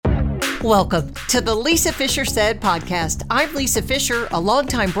Welcome to the Lisa Fisher Said podcast. I'm Lisa Fisher, a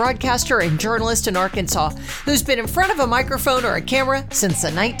longtime broadcaster and journalist in Arkansas who's been in front of a microphone or a camera since the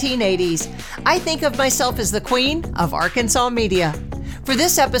 1980s. I think of myself as the queen of Arkansas media. For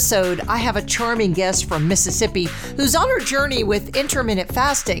this episode, I have a charming guest from Mississippi who's on her journey with intermittent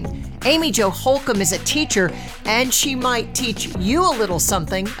fasting. Jo Holcomb is a teacher, and she might teach you a little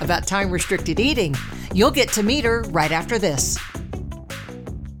something about time-restricted eating. You'll get to meet her right after this.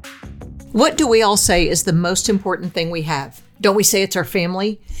 What do we all say is the most important thing we have? Don't we say it's our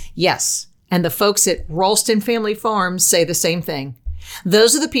family? Yes. And the folks at Ralston Family Farms say the same thing.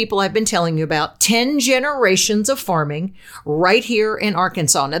 Those are the people I've been telling you about, 10 generations of farming right here in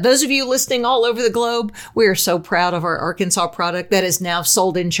Arkansas. Now, those of you listening all over the globe, we are so proud of our Arkansas product that is now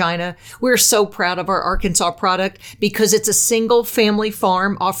sold in China. We're so proud of our Arkansas product because it's a single family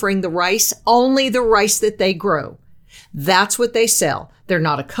farm offering the rice, only the rice that they grow. That's what they sell. They're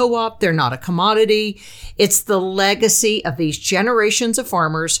not a co-op. They're not a commodity. It's the legacy of these generations of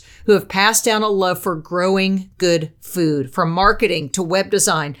farmers who have passed down a love for growing good food, from marketing to web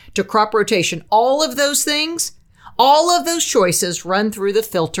design to crop rotation. All of those things, all of those choices run through the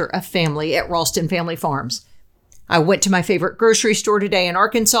filter of family at Ralston Family Farms. I went to my favorite grocery store today in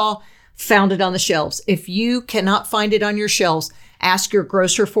Arkansas, found it on the shelves. If you cannot find it on your shelves, ask your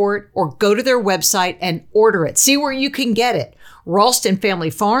grocer for it or go to their website and order it. See where you can get it.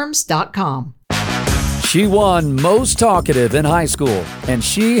 RalstonFamilyFarms.com. She won Most Talkative in high school, and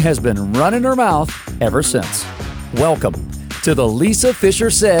she has been running her mouth ever since. Welcome to the Lisa Fisher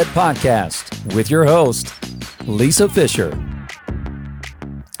Said podcast with your host, Lisa Fisher.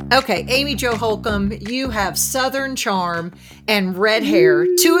 Okay, Jo Holcomb, you have Southern charm and red hair,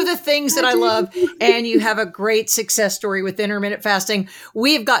 two of the things that I love, and you have a great success story with intermittent fasting.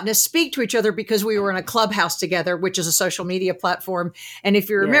 We have gotten to speak to each other because we were in a clubhouse together, which is a social media platform. And if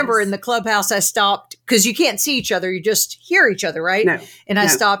you remember, in the clubhouse, I stopped because you can't see each other. You just hear each other, right? No, and I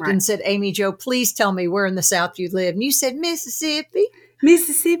stopped and said, Jo, please tell me where in the South you live. And you said, Mississippi.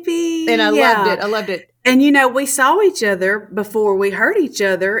 And I loved it. And, we saw each other before we heard each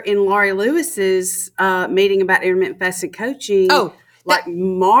other in Laurie Lewis's meeting about intermittent fasting coaching. Oh,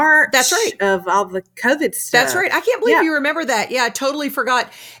 March. That's right. Of all the COVID stuff. That's right. I can't believe you remember that. Yeah, I totally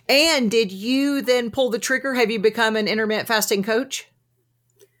forgot. And did you then pull the trigger? Have you become an intermittent fasting coach?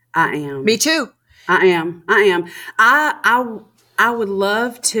 I am. Me too. I am. I would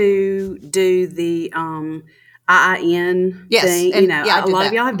love to do the IIN thing. And, a lot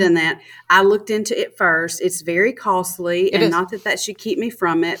of y'all have done that. I looked into it first. It's very costly, and not that should keep me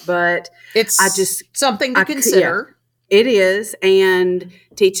from it, but it's something to consider. It is, and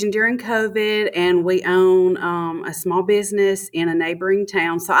teaching during COVID, and we own a small business in a neighboring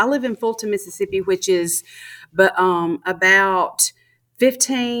town. So I live in Fulton, Mississippi, which is about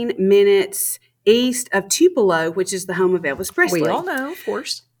 15 minutes east of Tupelo, which is the home of Elvis Presley. We all know, of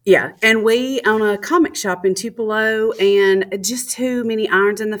course. Yeah, and we own a comic shop in Tupelo, and just too many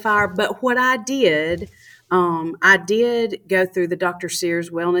irons in the fire. But what I did go through the Dr. Sears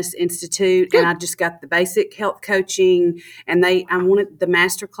Wellness Institute, and I just got the basic health coaching, and I wanted the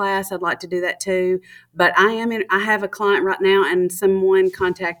master class. I'd like to do that too. But I have a client right now, and someone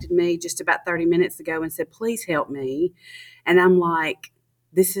contacted me just about 30 minutes ago and said, please help me. And I'm like,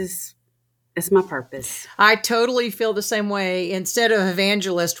 it's my purpose. I totally feel the same way. Instead of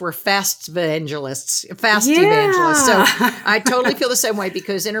evangelist, we're fast evangelists. So I totally feel the same way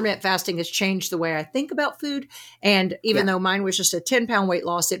because intermittent fasting has changed the way I think about food. And even though mine was just a 10-pound weight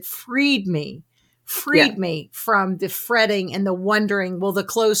loss, it freed me from the fretting and the wondering, will the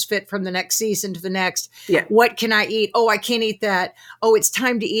clothes fit from the next season to the next? Yeah. What can I eat? Oh, I can't eat that. Oh, it's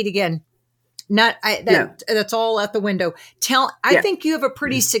time to eat again. That's all out the window. I think you have a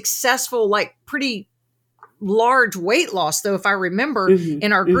pretty successful, pretty large weight loss, though, if I remember,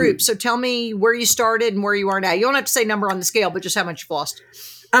 in our group. So tell me where you started and where you are now. You don't have to say number on the scale, but just how much you've lost.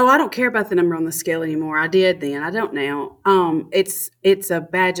 Oh, I don't care about the number on the scale anymore. I did then. I don't now. It's a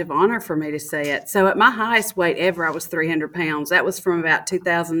badge of honor for me to say it. So at my highest weight ever, I was 300 pounds. That was from about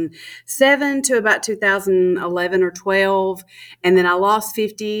 2007 to about 2011 or 12. And then I lost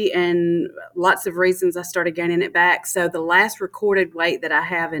 50, and lots of reasons I started gaining it back. So the last recorded weight that I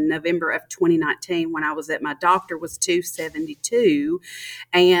have in November of 2019 when I was at my doctor was 272.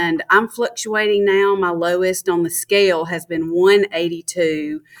 And I'm fluctuating now. My lowest on the scale has been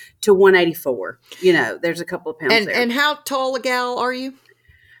 182 to 184. There's a couple of pounds there. And how tall a gal are you?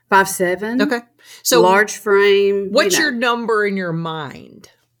 5'7". Okay. So large frame. What's your number in your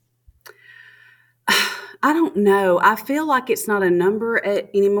mind? I don't know. I feel like it's not a number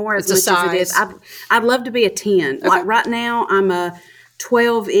anymore as much as it is. I'd love to be a 10. Okay. Like right now, I'm a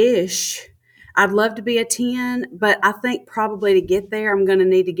 12-ish. I'd love to be a 10, but I think probably to get there, I'm going to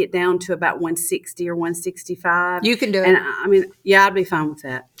need to get down to about 160 or 165. You can do it. And I mean, yeah, I'd be fine with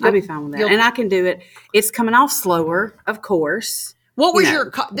that. I'd be fine with that. And I can do it. It's coming off slower, of course. What was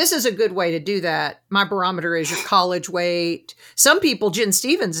this is a good way to do that. My barometer is your college weight. Some people, Jen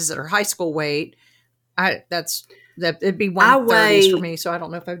Stevens is at her high school weight. It'd be 130s for me, so I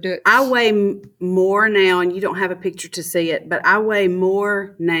don't know if I'd do it. I weigh more now, and you don't have a picture to see it, but I weigh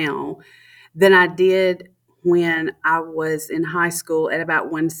more now than I did when I was in high school at about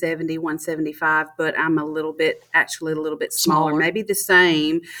 170, 175, but I'm actually a little bit smaller, maybe the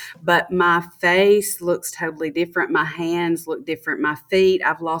same, but my face looks totally different. My hands look different. My feet,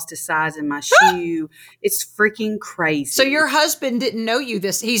 I've lost a size in my shoe. It's freaking crazy. So your husband didn't know you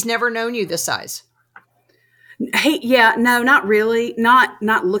he's never known you this size? No, not really.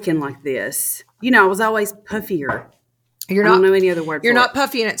 Not looking like this. I was always puffier. I don't know any other word for it. You're not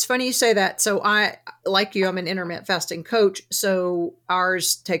puffy, and it's funny you say that. So I, like you, I'm an intermittent fasting coach. So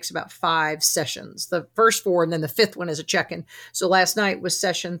ours takes about 5 sessions. The first 4, and then the 5th one is a check-in. So last night was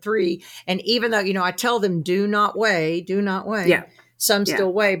session 3. And even though, I tell them, do not weigh. Yeah. Some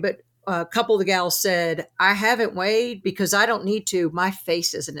still weigh. But a couple of the gals said, I haven't weighed because I don't need to. My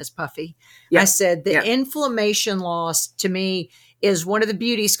face isn't as puffy. Yeah. I said the inflammation loss to me is one of the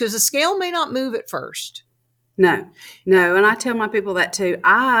beauties, because the scale may not move at first. No. And I tell my people that too.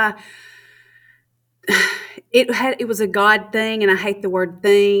 It was a God thing, and I hate the word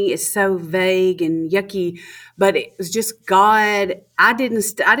thing. It's so vague and yucky, but it was just God. I didn't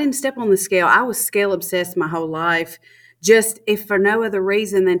step on the scale. I was scale obsessed my whole life, just if for no other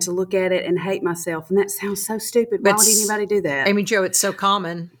reason than to look at it and hate myself. And that sounds so stupid. Why would anybody do that? Amy Jo, it's so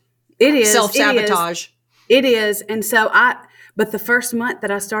common. It is. Self-sabotage. It is. And so but the first month that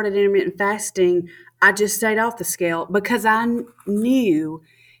I started intermittent fasting, I just stayed off the scale because I knew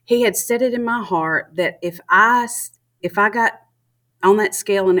he had set it in my heart that if I got on that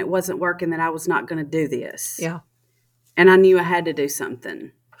scale and it wasn't working, that I was not going to do this. Yeah. And I knew I had to do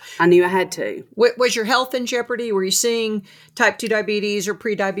something. I knew I had to. Was your health in jeopardy? Were you seeing type 2 diabetes or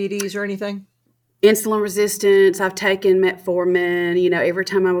pre-diabetes or anything? Insulin resistance. I've taken metformin. Every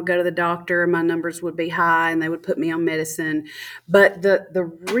time I would go to the doctor, my numbers would be high and they would put me on medicine. But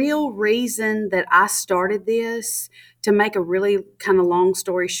the real reason that I started this, to make a really kind of long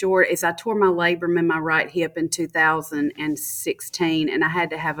story short, is I tore my labrum in my right hip in 2016, and I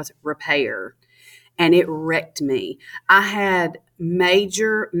had to have a repair, and it wrecked me. I had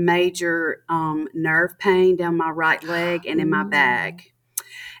major nerve pain down my right leg and in my back.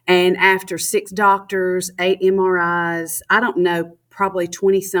 And after 6 doctors, 8 MRIs, I don't know, probably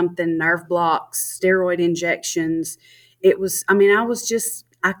 20-something nerve blocks, steroid injections, I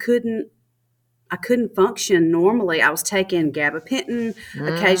couldn't function normally. I was taking gabapentin,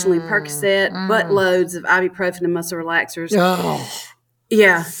 occasionally Percocet, buttloads of ibuprofen and muscle relaxers. Oh.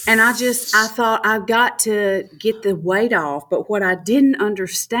 Yeah. And I thought I've got to get the weight off. But what I didn't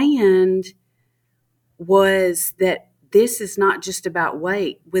understand was that this is not just about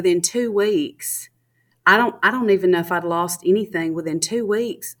weight. Within 2 weeks, I don't even know if I'd lost anything. Within 2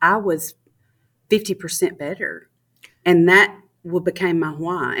 weeks, I was 50% better. And that became my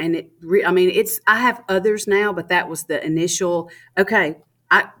why. And I have others now, but that was the initial, okay,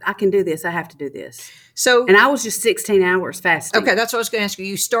 I can do this. I have to do this. And I was just 16 hours fasting. Okay, that's what I was going to ask you.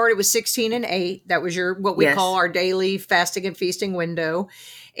 You started with 16 and 8. That was what we call our daily fasting and feasting window.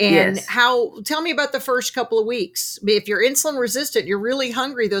 And tell me about the first couple of weeks. If you're insulin resistant, you're really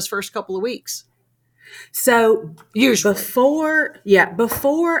hungry those first couple of weeks. So usually before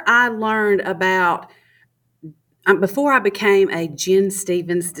I learned about, before I became a Jen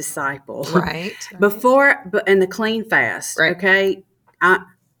Stevens disciple, right? And the clean fast, right. Okay.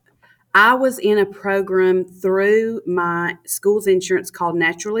 I was in a program through my school's insurance called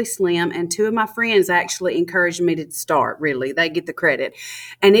Naturally Slim, and 2 of my friends actually encouraged me to start. Really, they get the credit,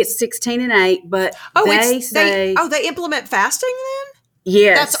 and it's 16 and 8. But they implement fasting then?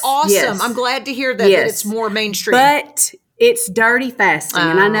 Yes, that's awesome. Yes. I'm glad to hear that, that it's more mainstream. But it's dirty fasting,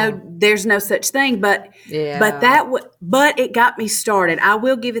 and I know there's no such thing. But it got me started. I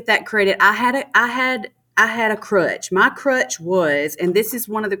will give it that credit. I had a crutch. My crutch was, and this is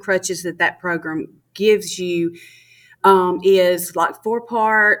one of the crutches that program gives you, is like 4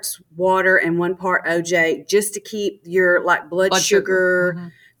 parts water and 1 part OJ, just to keep your blood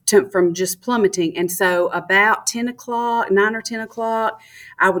sugar from just plummeting. And so about 9 or 10 o'clock,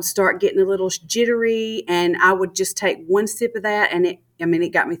 I would start getting a little jittery, and I would just take 1 sip of that, and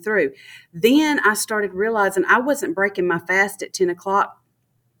it got me through. Then I started realizing I wasn't breaking my fast at 10 o'clock.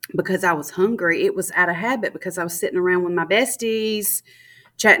 because I was hungry. It was out of habit because I was sitting around with my besties,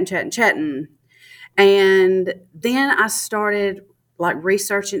 chatting. And then I started like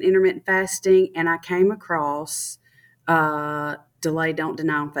researching intermittent fasting, and I came across Delay Don't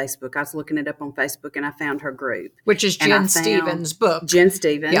Deny on Facebook. I was looking it up on Facebook, and I found her group. Which is Jen Stevens' book. Jen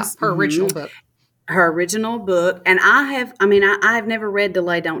Stevens. Yeah, her original book. Her original book. And I have never read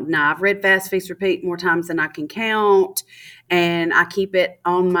Delay Don't Deny. I've read Fast, Feast, Repeat more times than I can count. And I keep it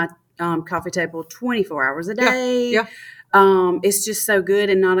on my coffee table 24 hours a day. Yeah. It's just so good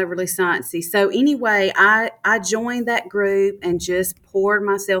and not overly sciencey. So anyway, I joined that group and just poured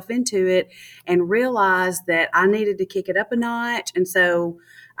myself into it and realized that I needed to kick it up a notch. And so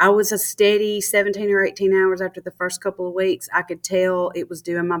I was a steady 17 or 18 hours after the first couple of weeks. I could tell it was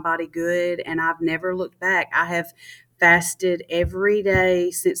doing my body good, and I've never looked back. I have fasted every day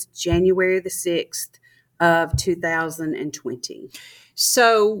since January the 6th of 2020.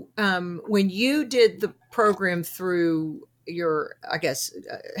 So when you did the program through your, I guess,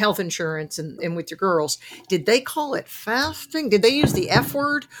 health insurance and with your girls, did they call it fasting? Did they use the F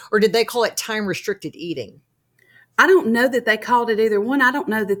word, or did they call it time restricted eating? I don't know that they called it either one. I don't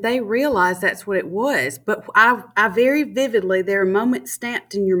know that they realized that's what it was. But I very vividly, there are moments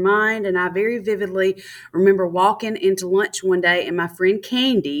stamped in your mind, and I very vividly remember walking into lunch one day, and my friend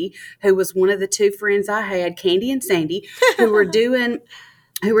Candy, who was one of the two friends I had, Candy and Sandy, who were doing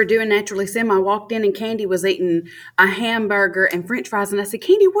Naturally Sim. I walked in and Candy was eating a hamburger and French fries. And I said,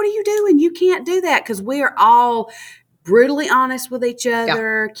 Candy, what are you doing? You can't do that, because we are all brutally honest with each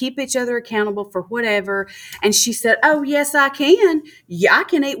other, keep each other accountable for whatever. And she said, oh, yes, I can. Yeah, I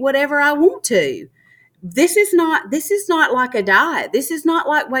can eat whatever I want to. This is not like a diet. This is not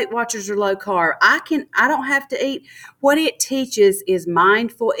like Weight Watchers or low carb. I don't have to eat. What it teaches is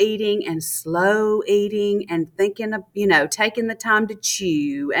mindful eating and slow eating and thinking of, taking the time to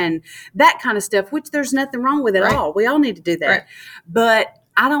chew and that kind of stuff, which there's nothing wrong with at all. We all need to do that. Right. But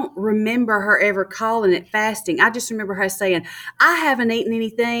I don't remember her ever calling it fasting. I just remember her saying, I haven't eaten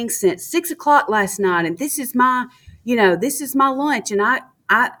anything since 6:00 last night. And this is my lunch. And I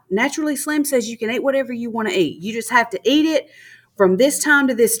Naturally Slim says you can eat whatever you want to eat. You just have to eat it from this time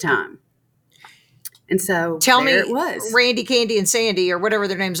to this time. And so tell me, it was Randy, Candy, and Sandy, or whatever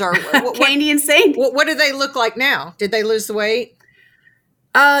their names are. Candy and Sandy. What do they look like now? Did they lose the weight?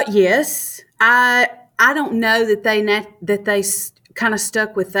 Yes. I don't know that they kind of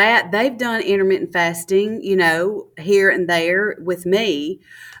stuck with that. They've done intermittent fasting, here and there with me.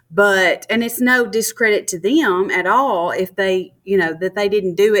 And it's no discredit to them at all if they, that they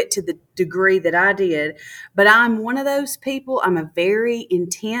didn't do it to the degree that I did. But I'm one of those people. I'm a very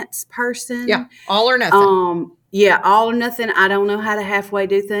intense person. Yeah. All or nothing. All or nothing. I don't know how to halfway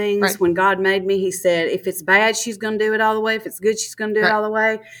do things. Right. When God made me, he said, if it's bad, she's going to do it all the way. If it's good, she's going to do it all the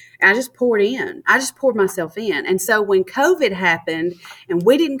way. And I just poured in. I just poured myself in. And so when COVID happened and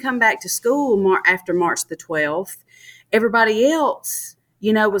we didn't come back to school after March the 12th, everybody else,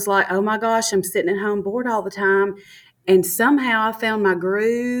 was like, oh my gosh, I'm sitting at home bored all the time. And somehow I found my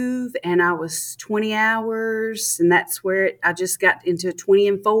groove, and I was 20 hours, and that's where I just got into 20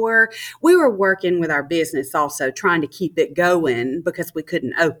 and 4. We were working with our business also, trying to keep it going because we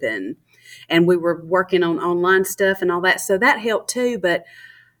couldn't open. And we were working on online stuff and all that. So that helped too. But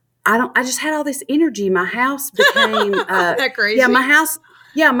I just had all this energy. My house became that crazy.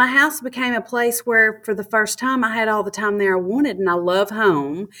 My house became a place where for the first time I had all the time there I wanted, and I love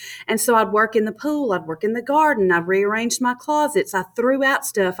home. And so I'd work in the pool, I'd work in the garden, I rearranged my closets, I threw out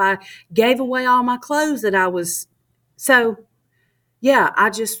stuff, I gave away all my clothes that I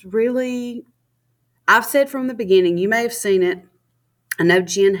just really, I've said from the beginning, you may have seen it. I know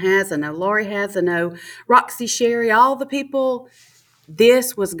Jen has, I know Lori has, I know Roxy, Sherry, all the people.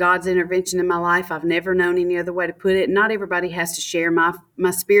 This was God's intervention in my life. I've never known any other way to put it. Not everybody has to share my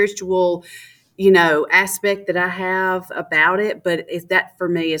spiritual, aspect that I have about it. But if that for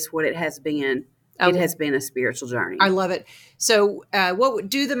me is what it has been. It has been a spiritual journey. I love it. So what would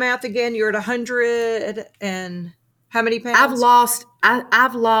do the math again? You're at 100 and how many pounds?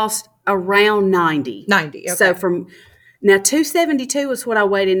 I've lost around 90. 90. Okay. So now 272 is what I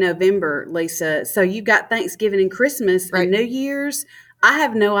weighed in November, Lisa. So you got Thanksgiving and Christmas and New Year's. I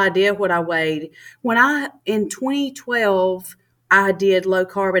have no idea what I weighed. In 2012, I did low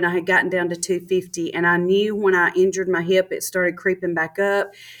carb and I had gotten down to 250, and I knew when I injured my hip, it started creeping back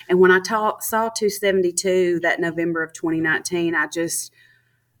up. And when I saw 272 that November of 2019, I just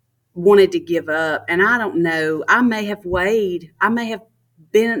wanted to give up. And I don't know, I may have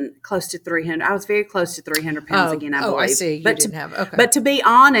been close to 300. I was very close to 300 pounds again, I believe. Oh, I see. You didn't have, okay. But to be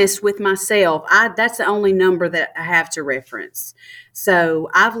honest with myself, that's the only number that I have to reference. So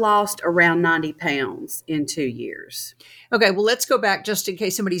I've lost around 90 pounds in 2 years. Okay, well, let's go back just in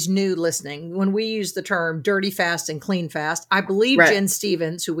case somebody's new listening. When we use the term dirty fast and clean fast, I believe Jen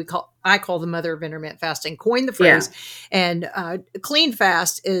Stevens, who I call the mother of intermittent fasting, coined the phrase. Yeah. And clean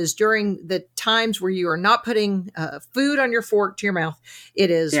fast is during the times where you are not putting food on your fork to your mouth.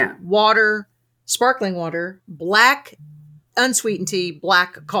 It is water, sparkling water, black unsweetened tea,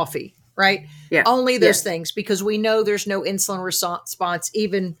 black coffee, right? Yeah. Only those things, because we know there's no insulin response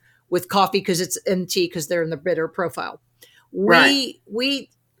even with coffee because it's in tea because they're in the bitter profile. We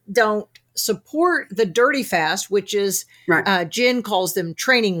don't support the dirty fast, which is Jen calls them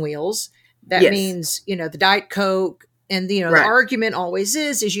training wheels. That means, the Diet Coke and the argument always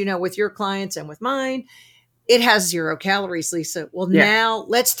is, with your clients and with mine, it has 0 calories, Lisa. Well, now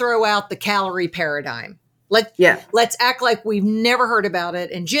let's throw out the calorie paradigm. Let's act like we've never heard about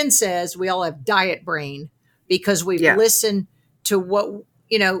it. And Jen says we all have diet brain because we've listened to what,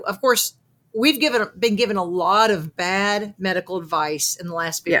 of course, we've been given a lot of bad medical advice in the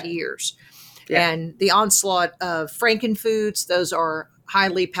last 50 years. Yeah. And the onslaught of frankenfoods, those are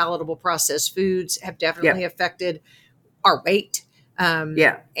highly palatable processed foods, have definitely affected our weight.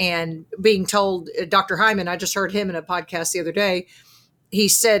 And being told, Dr. Hyman, I just heard him in a podcast the other day, he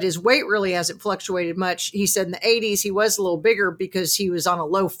said his weight really hasn't fluctuated much. He said in the 80s, he was a little bigger because he was on a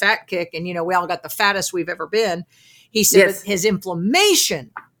low fat kick. And, we all got the fattest we've ever been. He said that his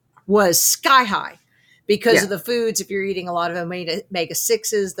inflammation was sky high because of the foods. If you're eating a lot of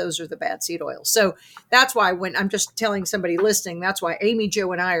omega-6s, those are the bad seed oils. So that's why when I'm just telling somebody listening, that's why Amy,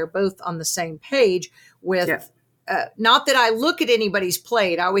 Jo, and I are both on the same page with, not that I look at anybody's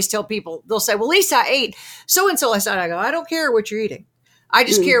plate. I always tell people, they'll say, well, Lisa, I ate so-and-so last night. I go, I don't care what you're eating. I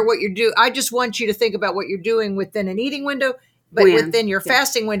just care what you're doing. I just want you to think about what you're doing within an eating window, but within your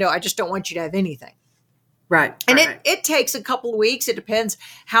fasting window, I just don't want you to have anything. Right. And it takes a couple of weeks. It depends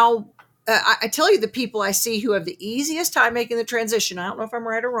how, I tell you, the people I see who have the easiest time making the transition, I don't know if I'm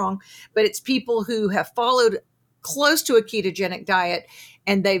right or wrong, but it's people who have followed close to a ketogenic diet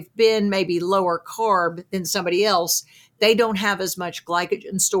and they've been maybe lower carb than somebody else. They don't have as much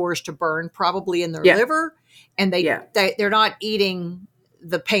glycogen stores to burn probably in their liver. And they're not eating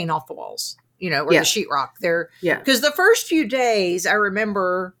the paint off the walls, or the sheetrock. Because the first few days I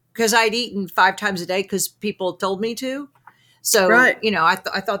remember, because I'd eaten 5 times a day because people told me to. So, I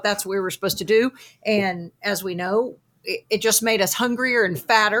thought that's what we were supposed to do. And as we know, it just made us hungrier and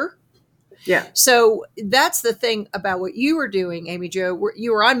fatter. Yeah. So that's the thing about what you were doing, Amy Jo.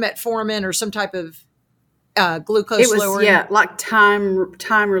 You were on metformin or some type of glucose lowering. Yeah, like time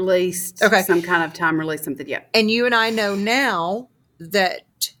released. Okay. Some kind of time release, something. Yeah. And you and I know now that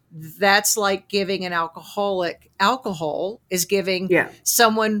that's like giving an alcoholic. Alcohol is giving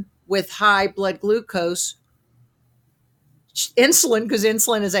someone with high blood glucose insulin, because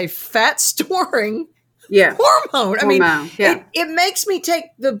insulin is a fat storing hormone. I mean, it makes me take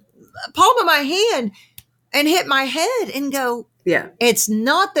the palm of my hand and hit my head and go, it's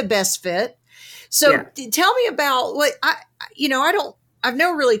not the best fit. So tell me about what I've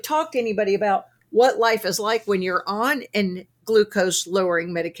never really talked to anybody about what life is like when you're on an glucose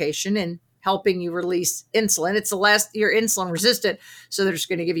lowering medication and helping you release insulin. It's you're insulin resistant, so they're just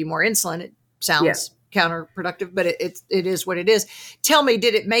going to give you more insulin. It sounds counterproductive, but it is what it is. Tell me,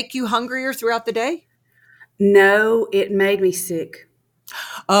 did it make you hungrier throughout the day? No, it made me sick.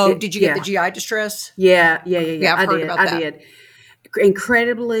 Oh, did you get the GI distress? Yeah. I've heard about that. I did.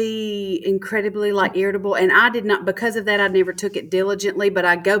 Incredibly like irritable. And I did not, because of that, I never took it diligently, but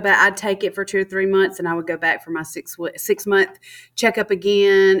I'd go back, I'd take it for 2 or 3 months and I would go back for my 6-month checkup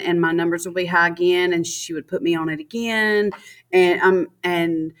again. And my numbers would be high again. And she would put me on it again. And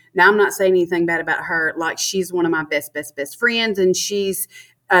now I'm not saying anything bad about her. Like, she's one of my best friends, and she's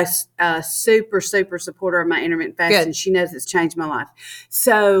a super supporter of my intermittent fasting. Good. She knows it's changed my life.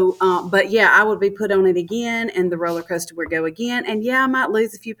 So, but I would be put on it again, and the roller coaster would go again. And I might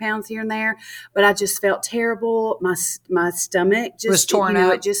lose a few pounds here and there, but I just felt terrible. My stomach just was torn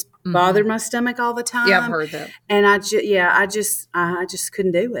out. It just bothered my stomach all the time. Yeah, I've heard that. And I just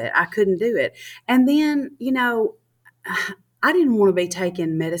couldn't do it. I couldn't do it. And then, I didn't want to be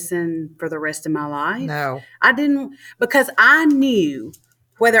taking medicine for the rest of my life. No, I didn't, because I knew,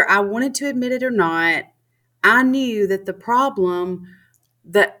 whether I wanted to admit it or not, I knew that the problem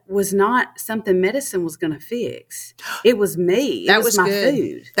that was not something medicine was going to fix. It was me. It was my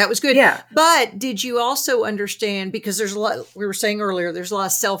food. That was good. Yeah. But did you also understand, because there's a lot, we were saying earlier, there's a lot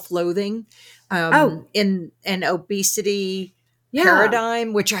of self-loathing and obesity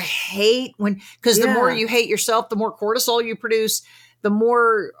paradigm, which I hate because the more you hate yourself, the more cortisol you produce, the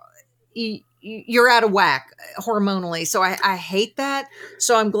more you're out of whack hormonally. So I hate that.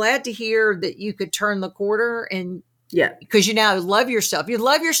 So I'm glad to hear that you could turn the corner and because you now love yourself. You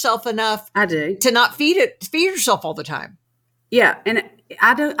love yourself enough I do to not feed yourself all the time. Yeah. And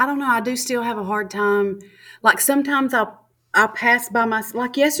I don't know. I do still have a hard time. Like sometimes I'll pass by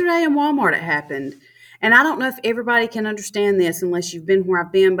like yesterday in Walmart, it happened. And I don't know if everybody can understand this unless you've been where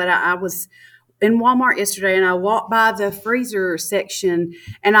I've been, but I was in Walmart yesterday and I walked by the freezer section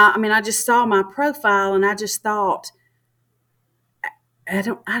and I just saw my profile and I just thought,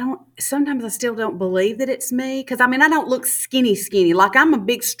 sometimes I still don't believe that it's me. Cause I don't look skinny. Like I'm a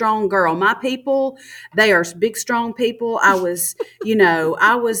big, strong girl. My people, they are big, strong people. I was,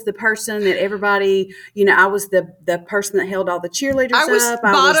 I was the person that everybody, I was the person that held all the cheerleaders I was up.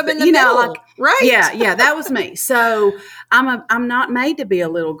 Bottom in the middle. Right. Yeah, that was me. So I'm not made to be a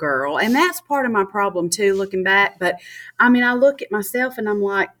little girl. And that's part of my problem too, looking back. But I look at myself and I'm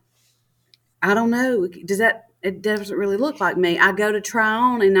like, I don't know. It doesn't really look like me. I go to try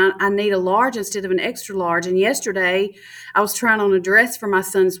on and I need a large instead of an extra large. And yesterday I was trying on a dress for my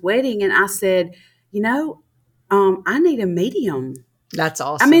son's wedding and I said, I need a medium. That's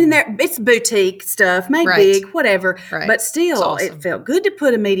awesome. It's boutique stuff, made big, whatever. Right. But still, awesome. It felt good to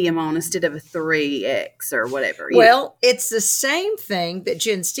put a medium on instead of a 3X or whatever. Well, it's the same thing that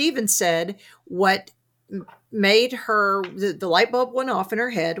Jen Stevens said. What made her, the light bulb went off in her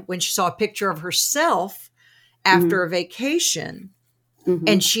head when she saw a picture of herself after a vacation. Mm-hmm.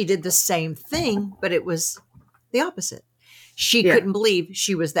 And she did the same thing, but it was the opposite. She couldn't believe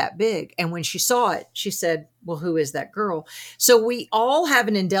she was that big. And when she saw it, she said, well, who is that girl? So we all have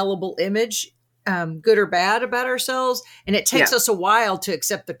an indelible image, good or bad, about ourselves. And it takes us a while to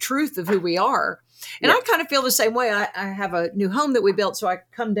accept the truth of who we are. And I kind of feel the same way. I have a new home that we built. So I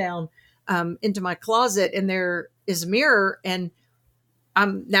come down into my closet and there is a mirror and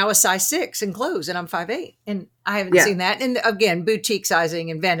I'm now a size 6 in clothes and I'm 5'8", and I haven't seen that. And again, boutique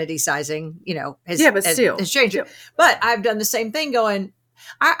sizing and vanity sizing, has changed it. But I've done the same thing going,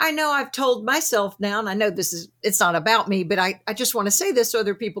 I know I've told myself now, and I know it's not about me, but I just want to say this so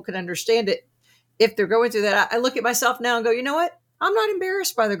other people can understand it. If they're going through that, I look at myself now and go, you know what? I'm not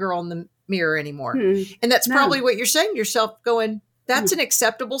embarrassed by the girl in the mirror anymore. And that's probably what you're saying to yourself, going, that's an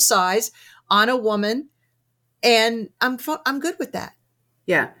acceptable size on a woman. And I'm good with that.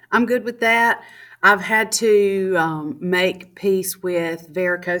 Yeah, I'm good with that. I've had to make peace with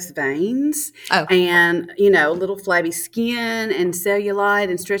varicose veins and, little flabby skin and cellulite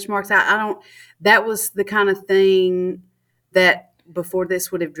and stretch marks. That was the kind of thing that before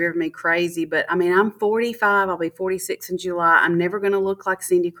this would have driven me crazy. But I'm 45. I'll be 46 in July. I'm never going to look like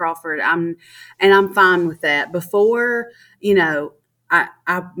Cindy Crawford. I'm fine with that. Before,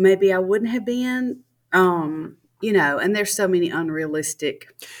 maybe I wouldn't have been, and there's so many unrealistic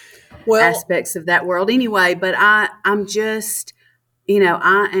aspects of that world anyway, but I'm just,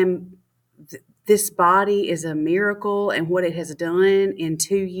 this body is a miracle, and what it has done in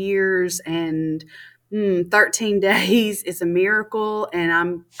 2 years and 13 days is a miracle,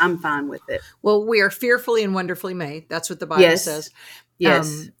 and I'm fine with it. Well, we are fearfully and wonderfully made. That's what the Bible says.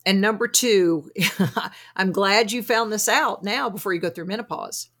 Yes. And number 2, I'm glad you found this out now before you go through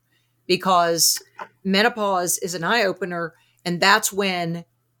menopause. Because menopause is an eye-opener, and that's when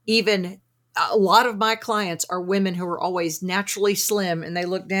even a lot of my clients are women who are always naturally slim, and they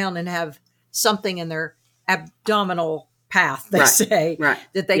look down and have something in their abdominal path, they say,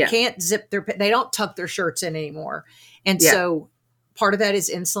 that they can't they don't tuck their shirts in anymore. And so part of that is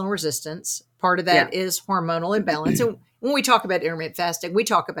insulin resistance. Part of that is hormonal imbalance. And when we talk about intermittent fasting, we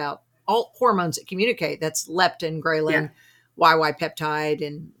talk about all hormones that communicate. That's leptin, ghrelin, YY peptide,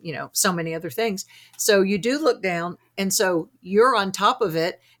 and, so many other things. So you do look down, and so you're on top of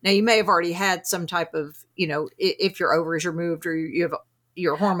it. Now you may have already had some type of, if your ovaries are moved or you have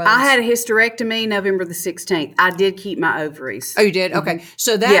your hormones. I had a hysterectomy November the 16th. I did keep my ovaries. Oh, you did? Okay.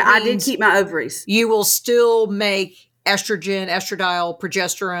 So that means I did keep my ovaries. You will still make estrogen, estradiol,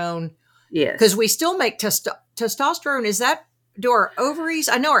 progesterone. Yes. Because we still make testosterone. Do our ovaries?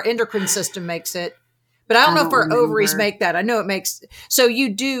 I know our endocrine system makes it. But I don't know if our ovaries make that. I know it makes. So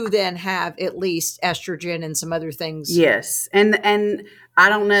you do then have at least estrogen and some other things. Yes. And I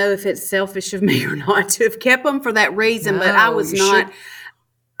don't know if it's selfish of me or not to have kept them for that reason, but I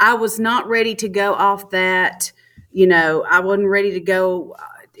was not ready to go off that. I wasn't ready to go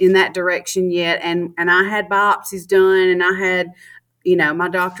in that direction yet. And I had biopsies done, and I had my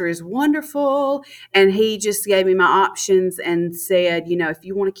doctor is wonderful, and he just gave me my options and said, if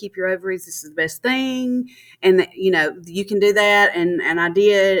you want to keep your ovaries, this is the best thing, and that, you can do that, and I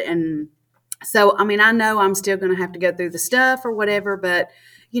did, and so I know I'm still going to have to go through the stuff or whatever, but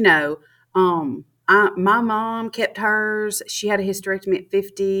my mom kept hers. She had a hysterectomy at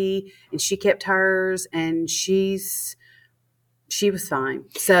 50, and she kept hers, and she was fine.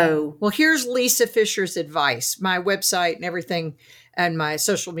 So, well, here's Lisa Fisher's advice. My website and everything and my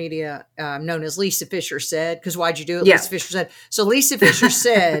social media, known as Lisa Fisher Said, because why'd you do it? Yeah. Lisa Fisher Said. So Lisa Fisher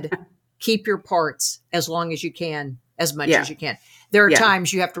said, keep your parts as long as you can, as much as you can. There are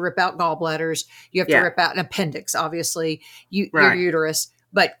times you have to rip out gallbladders. You have to rip out an appendix, obviously, your uterus,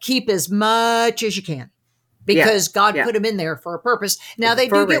 but keep as much as you can. Because God put them in there for a purpose. Now, they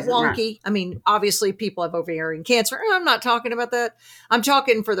do get wonky. Right. Obviously, people have ovarian cancer. I'm not talking about that. I'm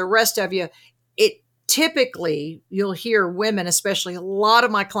talking for the rest of you. It typically, you'll hear women, especially a lot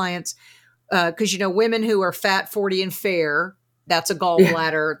of my clients, because, women who are fat, 40 and fair, that's a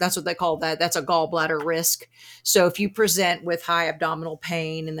gallbladder. That's what they call that. That's a gallbladder risk. So if you present with high abdominal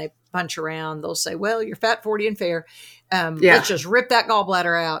pain and they punch around, they'll say, well, you're fat, 40 and fair. Let's just rip that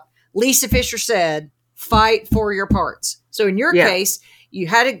gallbladder out. Lisa Fisher said, fight for your parts. So in your case, you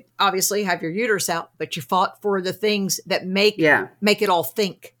had to obviously have your uterus out, but you fought for the things that make it all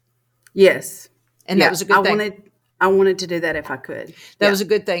think. Yes. And that was a good thing. I wanted to do that if I could. That was a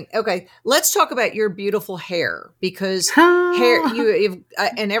good thing. Okay. Let's talk about your beautiful hair, because hair,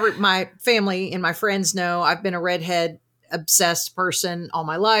 my family and my friends know I've been a redhead obsessed person all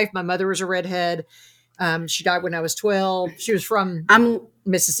my life. My mother was a redhead. She died when I was 12. She was from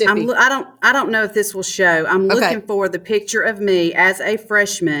Mississippi. I don't know if this will show. I'm looking for the picture of me as a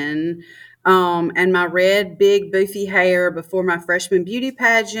freshman, and my red, big, boofy hair before my freshman beauty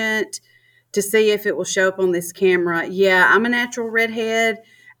pageant, to see if it will show up on this camera. Yeah, I'm a natural redhead.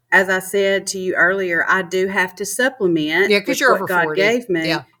 As I said to you earlier, I do have to supplement. Yeah, because you're over 40. God gave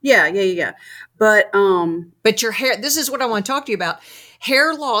me. Yeah. But your hair. This is what I want to talk to you about.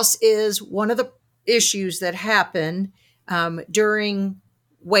 Hair loss is one of the issues that happen during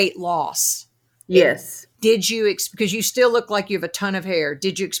weight loss. Yes. Did you, because you still look like you have a ton of hair.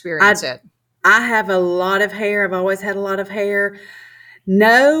 Did you experience it? I have a lot of hair. I've always had a lot of hair.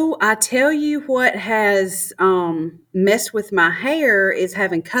 No, I tell you what has messed with my hair is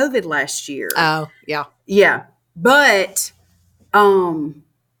having COVID last year. Oh, yeah. Yeah. But I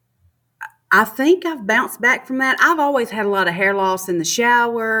think I've bounced back from that. I've always had a lot of hair loss in the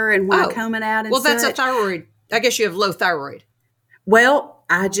shower and when I'm coming out and that's a thyroid. I guess you have low thyroid. Well,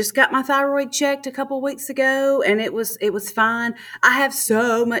 I just got my thyroid checked a couple of weeks ago, and it was fine. I have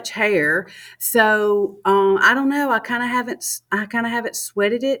so much hair, so I don't know. I kind of haven't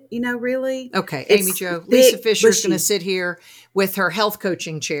sweated it, really. Okay, Amy Jo, Lisa Fisher is going to sit here with her health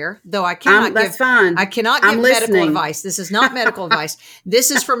coaching chair, though I cannot. That's fine. I cannot give medical advice. This is not medical advice.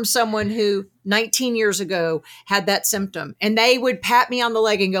 This is from someone who 19 years ago had that symptom, and they would pat me on the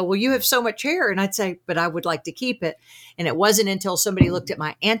leg and go, well, you have so much hair. And I'd say, but I would like to keep it. And it wasn't until somebody looked at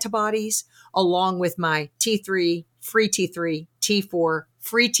my antibodies along with my T3, free T3, T4,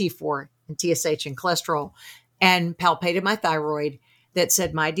 free T4, and TSH and cholesterol, and palpated my thyroid that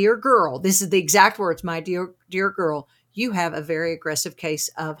said, my dear girl, this is the exact words, my dear girl, you have a very aggressive case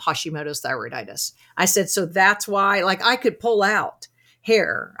of Hashimoto's thyroiditis. I said, so that's why, I could pull out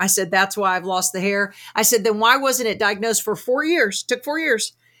hair. I said, that's why I've lost the hair. I said, then why wasn't it diagnosed for 4 years? Took 4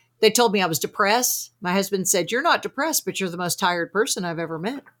 years. They told me I was depressed. My husband said, you're not depressed, but you're the most tired person I've ever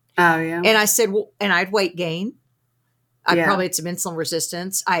met. Oh, yeah. And I said, well, and I had weight gain. I probably had some insulin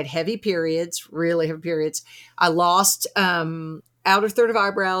resistance. I had heavy periods, really heavy periods. I lost outer third of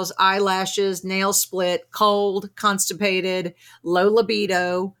eyebrows, eyelashes, nails split, cold, constipated, low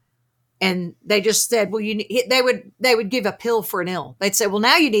libido. And they just said, well, they would give a pill for an ill. They'd say, well,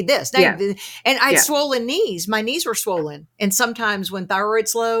 now you need this. And I had swollen knees. My knees were swollen. And sometimes when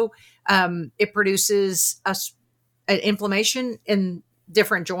thyroid's low, it produces an inflammation in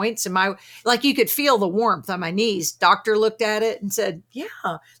different joints. And you could feel the warmth on my knees. Doctor looked at it and said, yeah.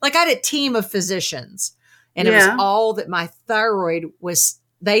 I had a team of physicians. And it was all that my thyroid was,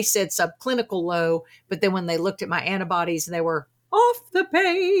 they said subclinical low. But then when they looked at my antibodies, they were off the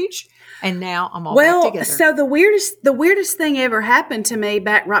page, and now I'm all back together. So the weirdest thing ever happened to me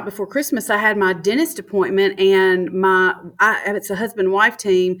back right before Christmas. I had my dentist appointment, and it's a husband-wife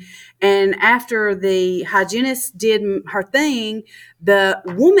team. And after the hygienist did her thing, the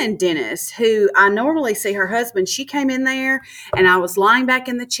woman dentist, who I normally see her husband, she came in there, and I was lying back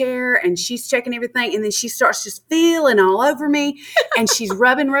in the chair, and she's checking everything, and then she starts just feeling all over me, and she's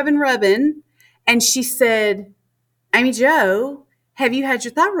rubbing, and she said, Amy Jo, have you had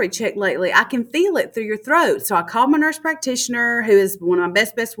your thyroid checked lately? I can feel it through your throat. So I called my nurse practitioner, who is one of my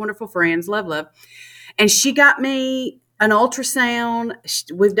best, wonderful friends, love. And she got me an ultrasound.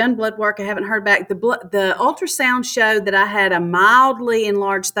 We've done blood work. I haven't heard back. The ultrasound showed that I had a mildly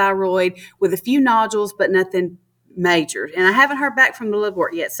enlarged thyroid with a few nodules, but nothing major. And I haven't heard back from the blood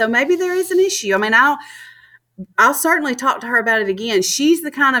work yet. So maybe there is an issue. I mean, I'll certainly talk to her about it again. She's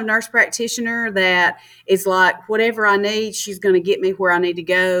the kind of nurse practitioner that is like, whatever I need, she's going to get me where I need to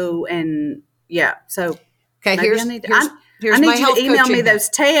go. And yeah, so okay, here's my health to email me those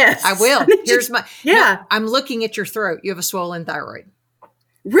tests. I will. No, I'm looking at your throat. You have a swollen thyroid.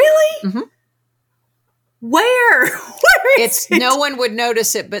 Really? Mm-hmm. Where is it? No one would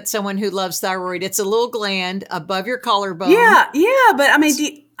notice it, but someone who loves thyroid. It's a little gland above your collarbone. Yeah, but I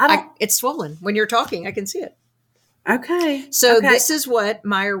mean, it's swollen. When you're talking, I can see it. Okay. So this is what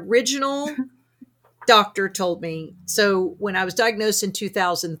my original doctor told me. So when I was diagnosed in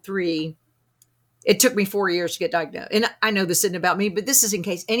 2003, it took me 4 years to get diagnosed. And I know this isn't about me, but this is in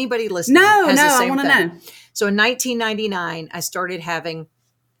case anybody listening has the same I want to know. So in 1999, I started having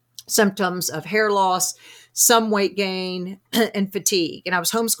symptoms of hair loss, some weight gain, and fatigue. And I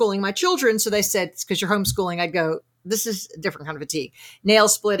was homeschooling my children. So they said, because you're homeschooling, I'd go, this is a different kind of fatigue. Nail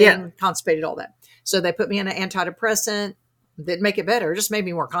splitting, constipated, all that. So they put me on an antidepressant. Didn't make it better. It just made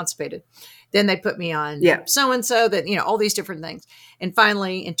me more constipated. Then they put me on so-and-so, that, all these different things. And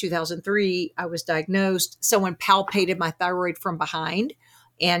finally, in 2003, I was diagnosed. Someone palpated my thyroid from behind.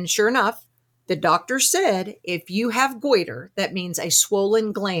 And sure enough, the doctor said, if you have goiter, that means a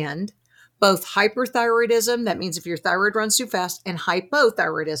swollen gland, both hyperthyroidism, that means if your thyroid runs too fast, and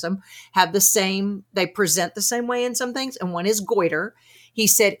hypothyroidism have they present the same way in some things. And one is goiter. He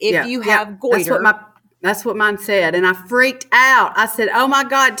said, if you have goiter. That's what mine said. And I freaked out. I said, oh my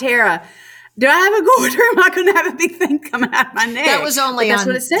God, Tara, do I have a goiter? Am I going to have a big thing coming out of my neck? That was only on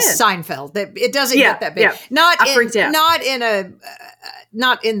Seinfeld. It doesn't get that big. Yeah. I freaked out.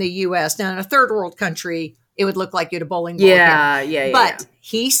 Not in the U.S. Now, in a third world country, it would look like you had a bowling ball. But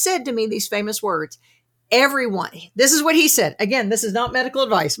he said to me these famous words, everyone, this is what he said. Again, this is not medical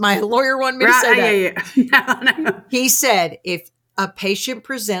advice. My lawyer wanted me to say that. No. He said, if a patient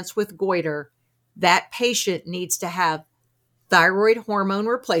presents with goiter, that patient needs to have thyroid hormone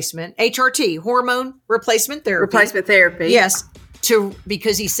replacement, HRT, hormone replacement therapy. Replacement therapy. Yes,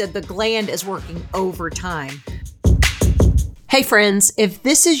 because he said the gland is working overtime. Hey friends, if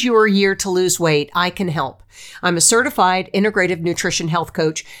this is your year to lose weight, I can help. I'm a certified integrative nutrition health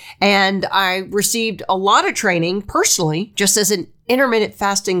coach, and I received a lot of training personally, just as an intermittent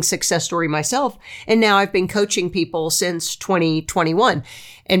fasting success story myself. And now I've been coaching people since 2021,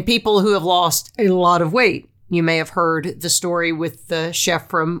 and people who have lost a lot of weight. You may have heard the story with the chef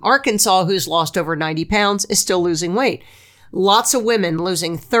from Arkansas who's lost over 90 pounds, is still losing weight. Lots of women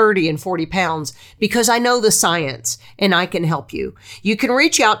losing 30 and 40 pounds because I know the science and I can help you. You can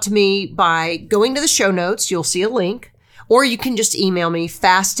reach out to me by going to the show notes. You'll see a link, or you can just email me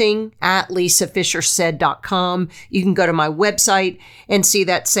fasting@lisafishersaid.com. You can go to my website and see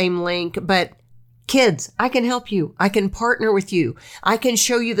that same link. But kids, I can help you. I can partner with you. I can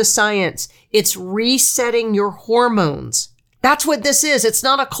show you the science. It's resetting your hormones. That's what this is. It's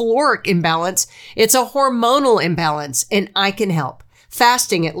not a caloric imbalance. It's a hormonal imbalance, and I can help.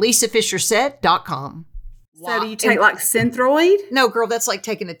 Fasting@lisafishersaid.com. So do you take like Synthroid? No, girl, that's like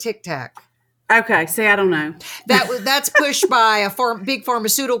taking a Tic Tac. Okay, see, I don't know. That's pushed by a big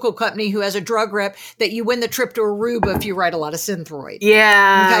pharmaceutical company who has a drug rep that you win the trip to Aruba if you write a lot of Synthroid.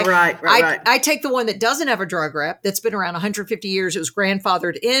 Yeah, okay? Right. I take the one that doesn't have a drug rep, that's been around 150 years. It was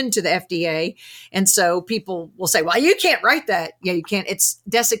grandfathered into the FDA. And so people will say, well, you can't write that. Yeah, you can't. It's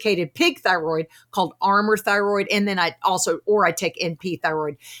desiccated pig thyroid called Armour thyroid. And then I take NP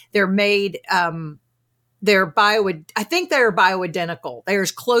thyroid. They're made, I think they're bioidentical. They're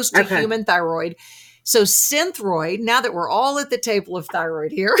as close to human thyroid. So Synthroid, now that we're all at the table of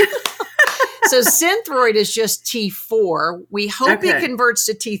thyroid here, so Synthroid is just T4. We hope it converts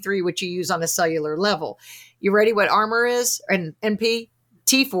to T3, which you use on a cellular level. You ready what Armour is? And NP?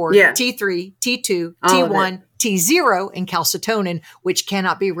 T4, T3, T2, T1, T0, and calcitonin, which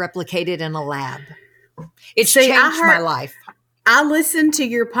cannot be replicated in a lab. It's changed my life. I listened to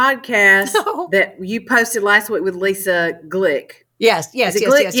your podcast that you posted last week with Lisa Glick. Yes.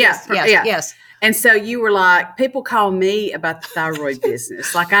 And so you were like, people call me about the thyroid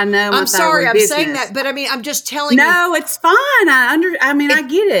business. Like I know my I'm sorry, I'm business. Saying that, but I mean, I'm just telling you. No, it's fine. I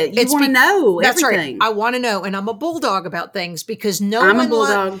get it. You want to know that's everything. Right. I want to know, and I'm a bulldog about things because no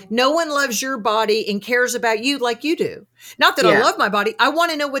one loves your body and cares about you like you do. Not that I love my body. I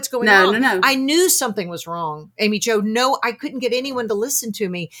want to know what's going on. No. I knew something was wrong, Amy Jo. No, I couldn't get anyone to listen to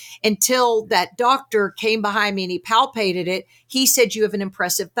me until that doctor came behind me and he palpated it. He said, "You have an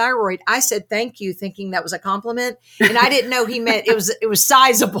impressive thyroid." I said, "Thank you," thinking that was a compliment. And I didn't know he meant it was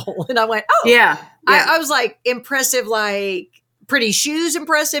sizable. And I went, "Oh, yeah." I was like, impressive, like pretty shoes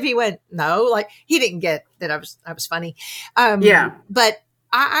impressive. He went, "No," like he didn't get that I was funny. But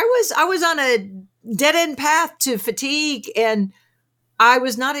I was on a dead end path to fatigue, and I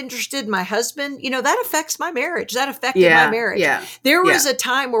was not interested in my husband. That affects my marriage. That affected my marriage. Yeah. There was a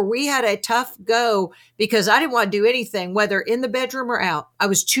time where we had a tough go because I didn't want to do anything, whether in the bedroom or out. I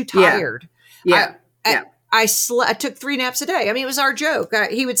was too tired. I took 3 naps a day. I mean, it was our joke.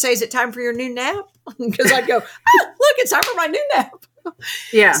 He would say, "Is it time for your new nap?" Because I'd go, "Look, it's time for my new nap."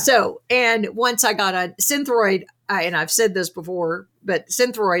 So, and once I got a Synthroid, and I've said this before, but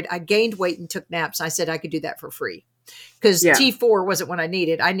Synthroid, I gained weight and took naps. I said I could do that for free because T4 wasn't what I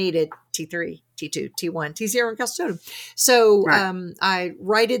needed. I needed T3, T2, T1, T0, and calcitonin. So I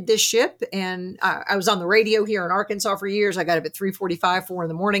righted this ship, and I was on the radio here in Arkansas for years. I got up at 3:45, 4 in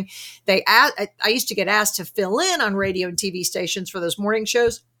the morning. I used to get asked to fill in on radio and TV stations for those morning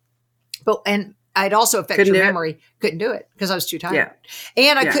shows, and I'd also affect your memory. Couldn't do it because I was too tired.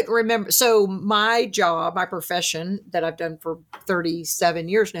 And I couldn't remember. So my job, my profession that I've done for 37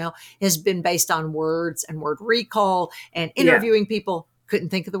 years now has been based on words and word recall and interviewing people.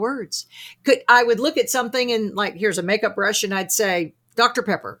 Couldn't think of the words. I would look at something and like, here's a makeup brush, and I'd say, Dr.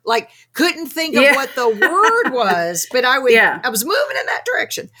 Pepper. Like, couldn't think of what the word was, but I was moving in that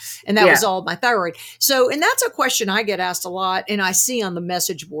direction. And that was all my thyroid. So, and that's a question I get asked a lot, and I see on the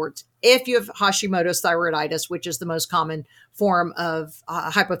message boards. If you have Hashimoto's thyroiditis, which is the most common form of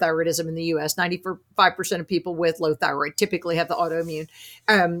hypothyroidism in the U.S., 95% of people with low thyroid typically have the autoimmune.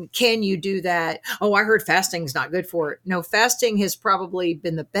 Can you do that? Oh, I heard fasting's not good for it. No, fasting has probably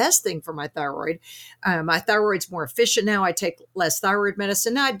been the best thing for my thyroid. My thyroid's more efficient now. I take less thyroid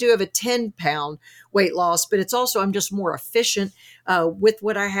medicine. Now I do have a 10-pound weight loss, but it's also, I'm just more efficient with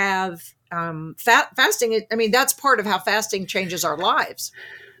what I have. Fasting, I mean, that's part of how fasting changes our lives.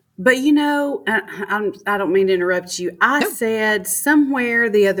 But I don't mean to interrupt you. I said somewhere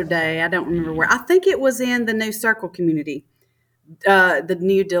the other day, I don't remember where. I think it was in the New Circle community, the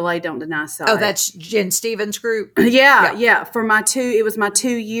new Delay Don't Deny site. Oh, that's Jen Stevens' group. Yeah. For it was my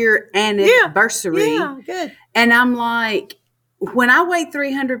 2-year anniversary. Yeah, good. And I'm like, when I weighed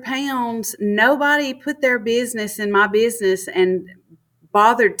 300 pounds, nobody put their business in my business and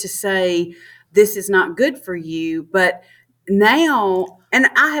bothered to say, this is not good for you. But now, and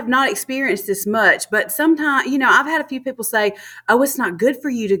I have not experienced this much, but sometimes, I've had a few people say, "Oh, it's not good for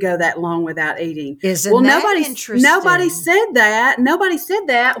you to go that long without eating." Nobody interesting? Nobody said that. Nobody said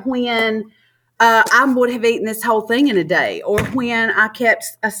that when I would have eaten this whole thing in a day, or when I kept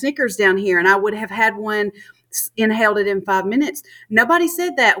a Snickers down here and I would have had one, inhaled it in 5 minutes. Nobody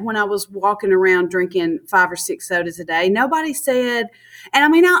said that when I was walking around drinking 5 or 6 sodas a day. Nobody said, and I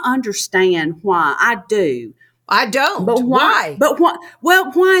mean, I understand why. I do. I don't. But why?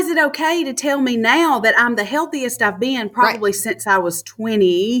 Well, why is it okay to tell me now that I'm the healthiest I've been probably since I was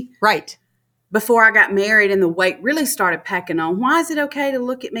 20? Right. Before I got married and the weight really started packing on. Why is it okay to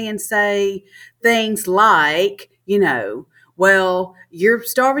look at me and say things like, well, you're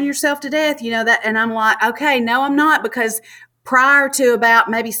starving yourself to death, that. And I'm like, okay, no, I'm not, because prior to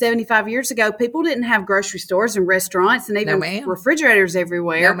about maybe 75 years ago, people didn't have grocery stores and restaurants and even refrigerators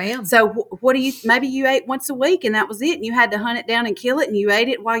everywhere. No, ma'am. So maybe you ate once a week and that was it. And you had to hunt it down and kill it, and you ate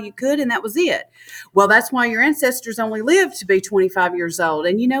it while you could, and that was it. Well, that's why your ancestors only lived to be 25 years old.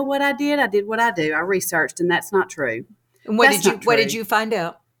 And you know what I did? I did what I do. I researched, and that's not true. And what did you find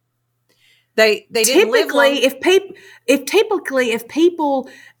out? They didn't live long. If people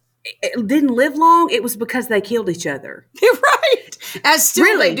didn't live long, it was because they killed each other. Right. As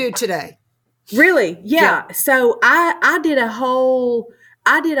still they do today. Really? Yeah. So I did a whole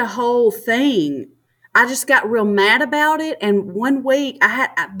thing. I just got real mad about it. And one week I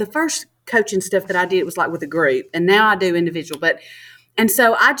had the first coaching stuff that I did was like with a group, and now I do individual, and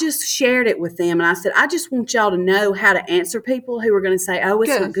so I just shared it with them, and I said, I just want y'all to know how to answer people who are going to say, "Oh,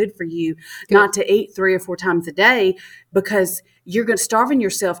 it's not good for you not to eat 3 or 4 times a day because you're going to starving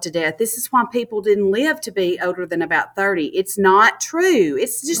yourself to death." This is why people didn't live to be older than about 30. It's not true.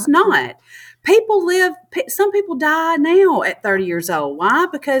 It's just not. Some people die now at 30 years old. Why?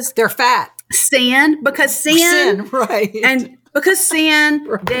 Because they're fat. Sin, right. And because sin,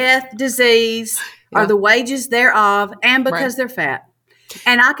 death, disease are the wages thereof, and because they're fat.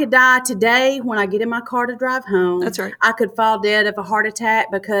 And I could die today when I get in my car to drive home. That's right. I could fall dead of a heart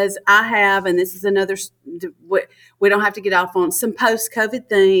attack because I have, and this is another, we don't have to get off on, some post-COVID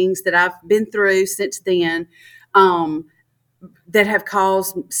things that I've been through since then that have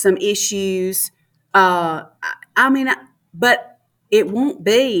caused some issues. But it won't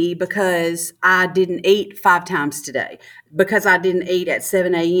be because I didn't eat 5 times today, because I didn't eat at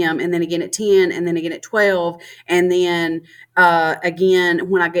 7 a.m. and then again at 10 and then again at 12 and then again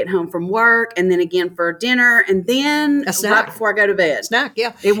when I get home from work and then again for dinner and then right before I go to bed. Snack,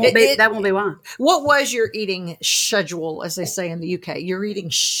 yeah. That won't be why. What was your eating schedule, as they say in the UK? Your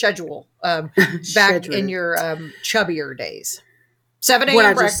eating schedule back in your chubbier days? 7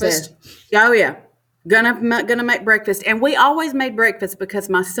 a.m. breakfast. Oh, yeah. Gonna make breakfast, and we always made breakfast because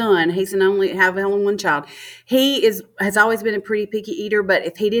my son, he's only one child. He has always been a pretty picky eater, but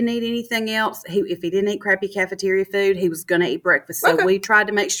if he didn't eat anything else, if he didn't eat crappy cafeteria food, he was gonna eat breakfast. So we tried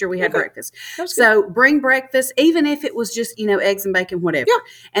to make sure we had breakfast. So bring breakfast, even if it was just eggs and bacon, whatever. Yeah.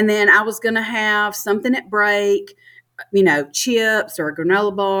 And then I was gonna have something at break. Chips or a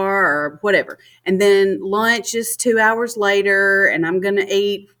granola bar or whatever. And then lunch is 2 hours later, and I'm going to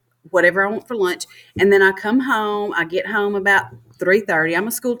eat whatever I want for lunch. And then I come home. I get home about 3:30. I'm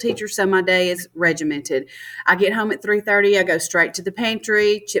a school teacher, so my day is regimented. I get home at 3:30. I go straight to the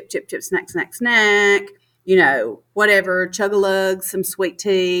pantry, chip, snack, whatever, chug-a-lug, some sweet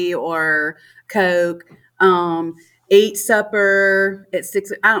tea or Coke. Eat supper at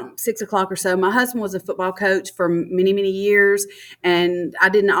 6 o'clock or so. My husband was a football coach for many, many years, and I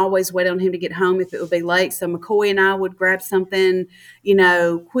didn't always wait on him to get home if it would be late. So McCoy and I would grab something,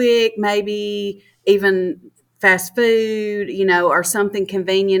 quick, maybe even fast food, or something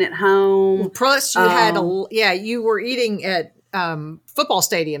convenient at home. Plus, you were eating at football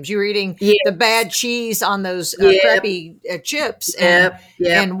stadiums. You were eating the bad cheese on those crappy chips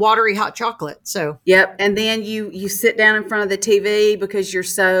and watery hot chocolate. So and then you sit down in front of the TV because you're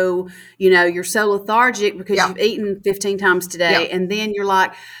so lethargic because you've eaten 15 times today, and then you're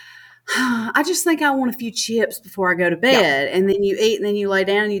like, I just think I want a few chips before I go to bed. And then you eat and then you lay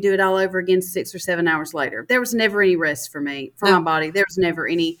down and you do it all over again 6 or 7 hours later. There was never any rest for me, my body. There was never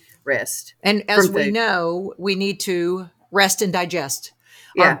any rest. And as we know, we need to rest and digest.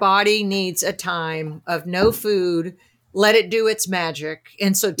 Our body needs a time of no food. Let it do its magic.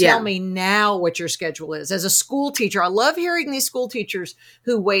 And so tell me now what your schedule is. As a school teacher, I love hearing these school teachers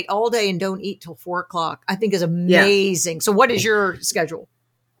who wait all day and don't eat till 4 o'clock. I think is amazing. So what is your schedule?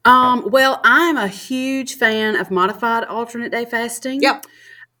 Well, I'm a huge fan of modified alternate day fasting. Yep.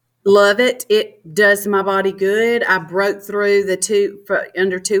 Love it. It does my body good. I broke through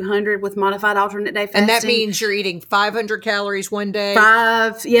under 200 with modified alternate day fasting. And that means you're eating 500 calories one day?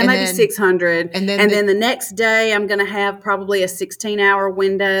 Maybe 600. And then the next day I'm going to have probably a 16-hour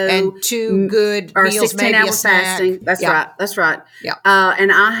window. And 2 good or meals, 16-hour fasting. That's right. Yeah.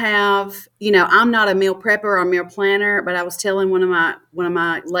 And I have, I'm not a meal prepper or a meal planner, but I was telling one of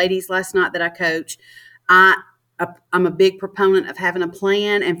my ladies last night that I coach, I'm a big proponent of having a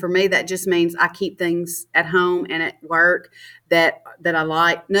plan. And for me, that just means I keep things at home and at work that I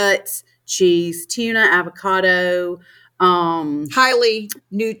like: nuts, cheese, tuna, avocado. Highly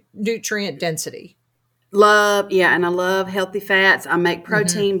nutrient density. And I love healthy fats. I make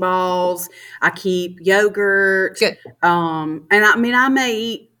protein balls. I keep yogurt. Good. And I may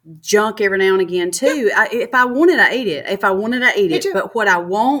eat junk every now and again too. If I want it, I eat it. If I want it, I eat it. But what I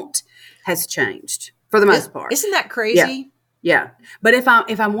want has changed. For the most part. Isn't that crazy? Yeah. But if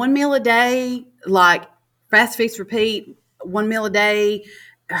I'm 1 meal a day, like fast, feast, repeat, 1 meal a day,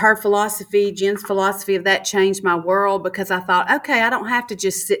 Jen's philosophy of that changed my world because I thought, okay, I don't have to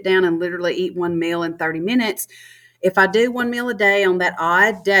just sit down and literally eat 1 meal in 30 minutes. If I do 1 meal a day on that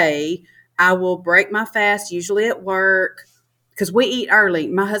odd day, I will break my fast, usually at work, because we eat early.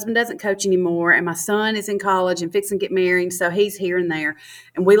 My husband doesn't coach anymore, and my son is in college and fixing to get married, so he's here and there.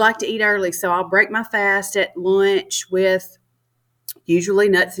 And we like to eat early, so I'll break my fast at lunch with usually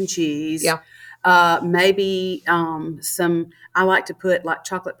nuts and cheese. Yeah. Maybe I like to put like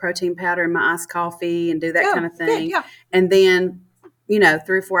chocolate protein powder in my iced coffee and do that kind of thing. Yeah. And then, 3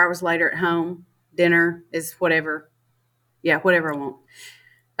 or 4 hours later at home, dinner is whatever I want.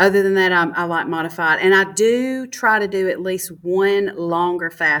 Other than that, I like modified. And I do try to do at least one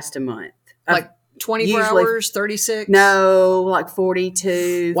longer fast a month. Like 24 hours, 36? No, like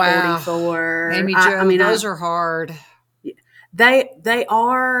 42, 44. Amy Jo, those are hard. They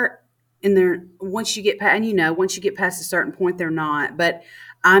are, and they're, once you get past a certain point, they're not. But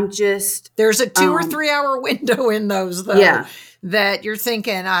I'm just. There's a 2 or 3 hour window in those, though, that you're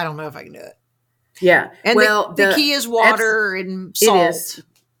thinking, I don't know if I can do it. Yeah. And well, the key is water and salt. It is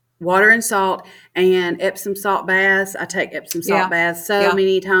water and salt and Epsom salt baths. I take Epsom salt baths so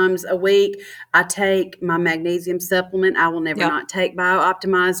many times a week. I take my magnesium supplement. I will never not take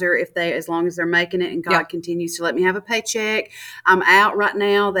BioOptimizer as long as they're making it and God continues to let me have a paycheck. I'm out right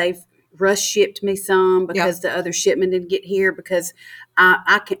now. They've rush shipped me some because the other shipment didn't get here because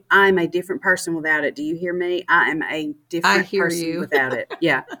I'm a different person without it. Do you hear me? I am a different person without it.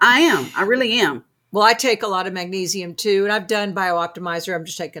 Yeah, I am. I really am. Well, I take a lot of magnesium too, and I've done BioOptimizer. I'm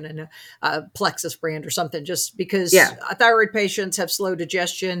just taking a Plexus brand or something just because thyroid patients have slow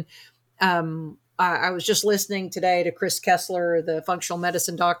digestion. I was just listening today to Chris Kessler, the functional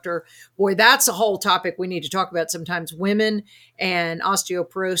medicine doctor. Boy, that's a whole topic we need to talk about sometimes. Women and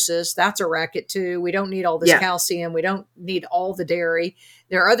osteoporosis, that's a racket too. We don't need all this calcium. We don't need all the dairy.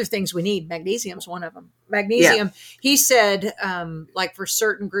 There are other things we need. Magnesium's one of them. Magnesium, he said, like for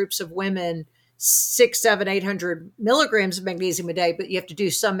certain groups of women, 600, 700, 800 milligrams of magnesium a day, but you have to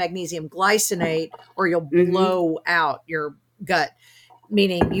do some magnesium glycinate or you'll blow out your gut,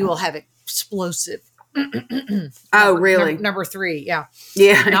 meaning you will have explosive. Really? Number 3. Yeah.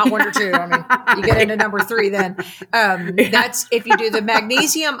 Not 1 or 2. I mean, you get into number 3 then. That's if you do the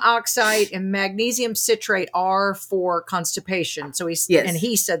magnesium oxide and magnesium citrate are for constipation. So and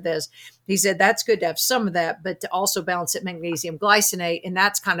he said this. He said that's good to have some of that, but to also balance it magnesium glycinate, and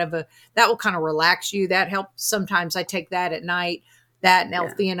that's that will kind of relax you. That helps. Sometimes I take that at night, that and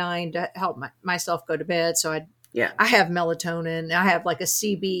L-theanine to help myself go to bed. So I have melatonin. I have like a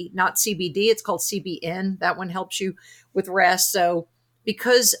not CBD. It's called CBN. That one helps you with rest. So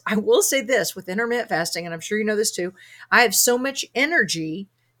because I will say this with intermittent fasting, and I'm sure you know this too, I have so much energy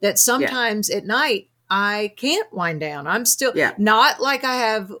that sometimes at night I can't wind down. I'm still not like I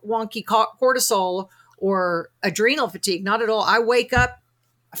have wonky cortisol or adrenal fatigue. Not at all. I wake up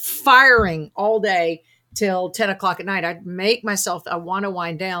firing all day till 10 o'clock at night. I make myself, I want to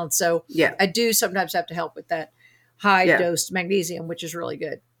wind down. So I do sometimes have to help with that high dose magnesium, which is really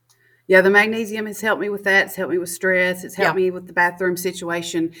good. Yeah, the magnesium has helped me with that. It's helped me with stress. It's helped me with the bathroom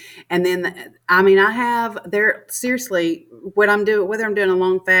situation. And then, seriously, what I'm doing, whether I'm doing a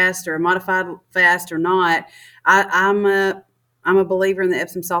long fast or a modified fast or not, I'm a believer in the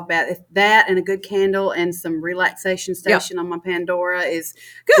Epsom salt bath. If that and a good candle and some relaxation station on my Pandora is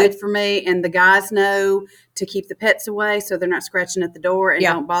good for me. And the guys know to keep the pets away so they're not scratching at the door and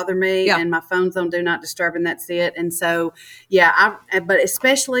don't bother me. And my phone's on do not disturb and that's it. And so, but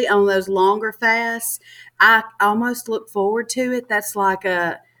especially on those longer fasts, I almost look forward to it. That's like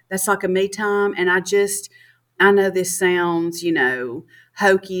a me time. And I know this sounds,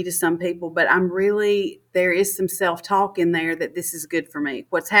 hokey to some people, but there is some self-talk in there that this is good for me.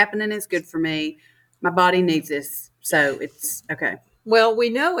 What's happening is good for me. My body needs this. So it's okay. Well, we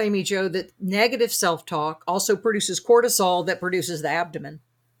know, Amy Jo, that negative self-talk also produces cortisol that produces the abdomen.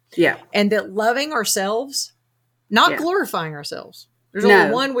 Yeah. And that loving ourselves, not glorifying ourselves. There's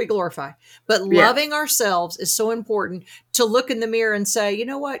only one we glorify, but loving ourselves is so important to look in the mirror and say, you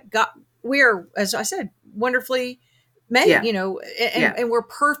know what, God, we're, as I said, wonderfully made, and we're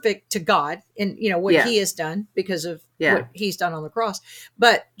perfect to God and, what he has done because of what he's done on the cross.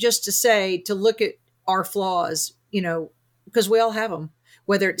 But just to say, to look at our flaws, because we all have them,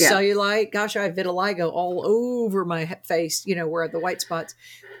 whether it's cellulite, gosh, I have vitiligo all over my face, where are the white spots,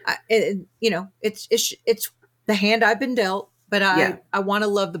 it's the hand I've been dealt, but I want to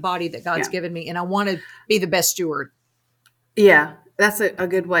love the body that God's given me and I want to be the best steward. Yeah. That's a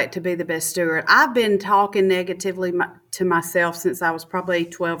good way to be the best steward. I've been talking negatively to myself since I was probably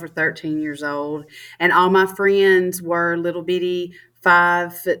 12 or 13 years old. And all my friends were little bitty,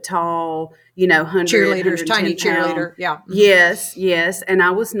 5 foot tall, 100 cheerleaders, tiny cheerleader. Yeah. Mm-hmm. Yes. And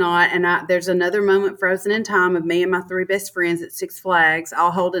I was not. And there's another moment frozen in time of me and my 3 best friends at Six Flags, all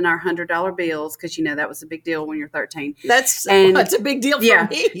holding our $100 bills. Cause that was a big deal when you're 13. That's a big deal for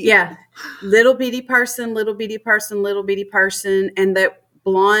me. Yeah. Little bitty person, little bitty person, little bitty person. And that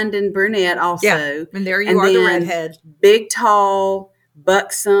blonde and brunette also. Yeah. And there you are, the redhead. Big, tall,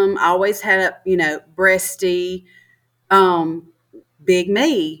 buxom, always had a, breasty, big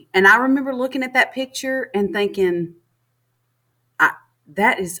me. And I remember looking at that picture and thinking,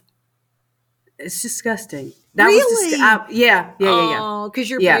 it's disgusting. That really? Was yeah. Oh, because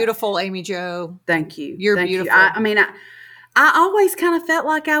you're beautiful, Amy Jo. Thank you. You're beautiful. I always kind of felt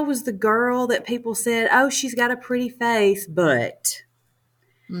like I was the girl that people said, oh, she's got a pretty face, but.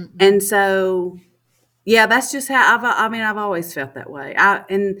 Mm-mm. And so, that's just how I've always felt that way.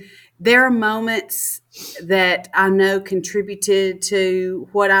 And there are moments that I know contributed to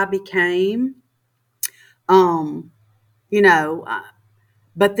what I became.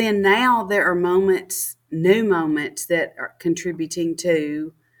 But then now there are new moments that are contributing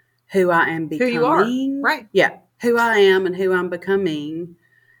to who I am becoming. Who you are, right. Yeah, who I am and who I'm becoming.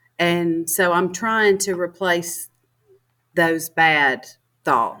 And so I'm trying to replace those bad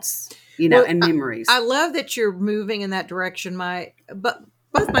thoughts, and memories. I love that you're moving in that direction. But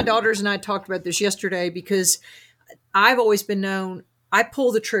both my daughters and I talked about this yesterday because I've always been known, I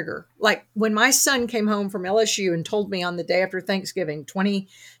pull the trigger. Like when my son came home from LSU and told me on the day after Thanksgiving,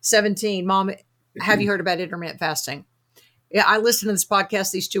 2017, Mom, have you heard about intermittent fasting? Yeah, I listened to this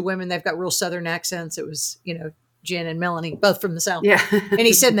podcast, these two women, they've got real Southern accents. It was, Jen and Melanie, both from the South. Yeah. And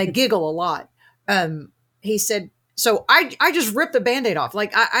he said, and they giggle a lot. He said, so I just ripped the Band-Aid off.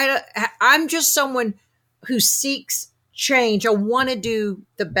 Like I'm just someone who seeks change. I want to do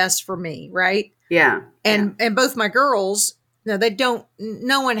the best for me. Right. Yeah. And both my girls,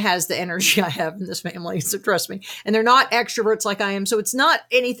 no one has the energy I have in this family. So trust me. And they're not extroverts like I am. So it's not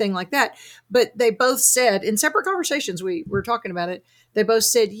anything like that. But they both said in separate conversations, we were talking about it. They both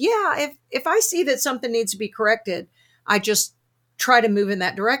said, yeah, if I see that something needs to be corrected, I just try to move in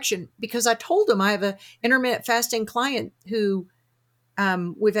that direction. Because I told them I have an intermittent fasting client who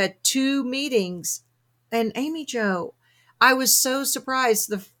we've had 2 meetings. And Amy Jo, I was so surprised.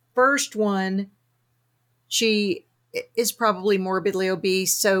 The first one, she is probably morbidly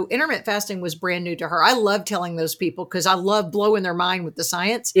obese. So intermittent fasting was brand new to her. I love telling those people because I love blowing their mind with the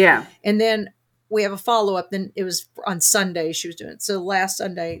science. Yeah. And then we have a follow-up. Then it was on Sunday she was doing it. So last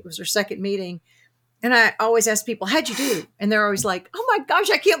Sunday it was her second meeting. And I always ask people, how'd you do? And they're always like, oh my gosh,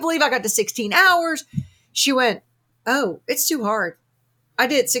 I can't believe I got to 16 hours. She went, oh, it's too hard. I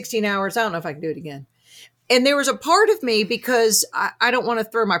did 16 hours. I don't know if I can do it again. And there was a part of me, because I don't want to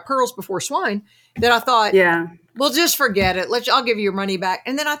throw my pearls before swine, that I thought, yeah, well, just forget it. I'll give you your money back.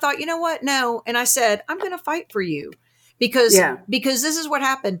 And then I thought, you know what? No. And I said, I'm going to fight for you because this is what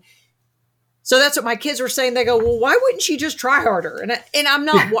happened. So that's what my kids were saying. They go, well, why wouldn't she just try harder? And I'm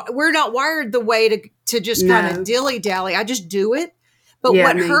not, we're not wired the way to just kind of dilly dally. I just do it. But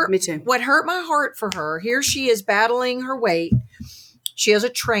what hurt my heart for her, here she is battling her weight. She has a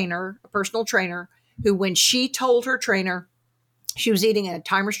personal trainer, who when she told her trainer she was eating in a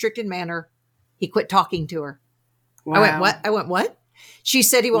time restricted manner, he quit talking to her. Wow. I went, what? She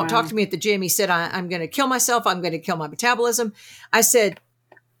said, he won't talk to me at the gym. He said, I'm going to kill myself. I'm going to kill my metabolism. I said,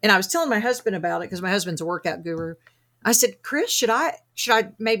 and I was telling my husband about it because my husband's a workout guru. I said, Chris, should I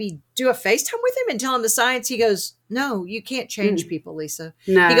maybe do a FaceTime with him and tell him the science? He goes, no, you can't change people, Lisa.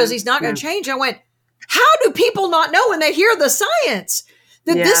 No, he goes, he's not going to change. I went, how do people not know when they hear the science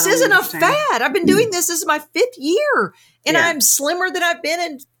that this isn't a fad? I've been doing this. This is my 5th year and I'm slimmer than I've been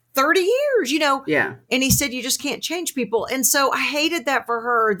in 30 years, Yeah. And he said, you just can't change people. And so I hated that for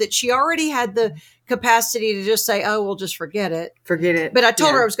her, that she already had the capacity to just say, oh, well, just forget it. But I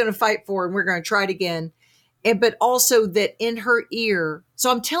told her I was going to fight for it and we're going to try it again. But also that in her ear. So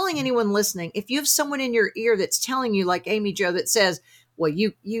I'm telling anyone listening, if you have someone in your ear that's telling you, like Amy Jo, that says, well,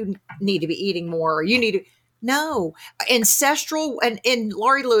 you need to be eating more, or you need to. No, ancestral, and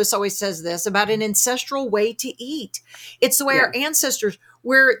Laurie Lewis always says this about an ancestral way to eat. It's the way our ancestors,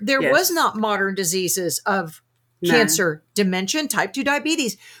 where there was not modern diseases of cancer, dementia, type 2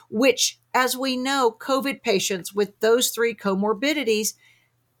 diabetes, which, as we know, COVID patients with those 3 comorbidities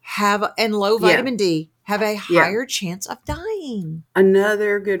and low vitamin D have a higher chance of dying.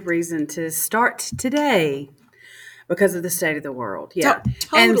 Another good reason to start today. Because of the state of the world. Yeah.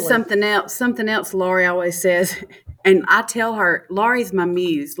 Totally. And something else Laurie always says, and I tell her, Laurie's my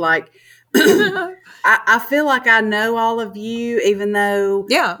muse. Like, I feel like I know all of you, even though,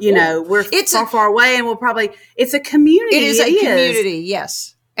 we're far away, and it's a community. It is a community,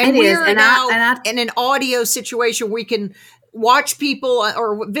 yes. And we're now in an audio situation. We can watch people,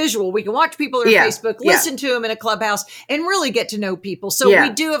 or visual. We can watch people on Facebook, listen to them in a clubhouse, and really get to know people. So we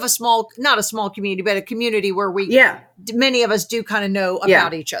do have not a small community, but a community where many of us do kind of know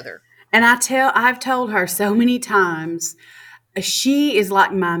about each other. And I've told her so many times, she is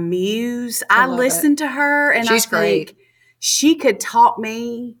like my muse. I listen to her and she's great. She could talk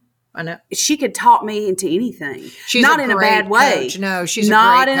me. I know. She could talk me into anything. She's not in a bad way. Coach. No, she's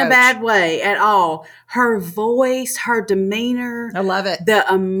not a great in coach. A bad way at all. Her voice, her demeanor. I love it. The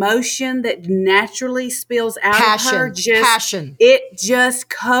emotion that naturally spills out of her. Passion. It just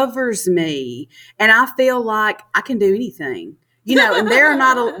covers me. And I feel like I can do anything. And there are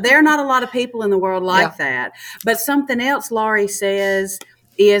not a lot of people in the world like that. But something else Laurie says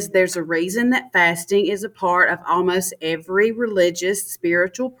is there's a reason that fasting is a part of almost every religious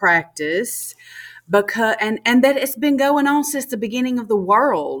spiritual practice, because and that it's been going on since the beginning of the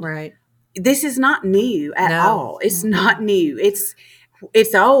world. Right. This is not new at all. It's not new. It's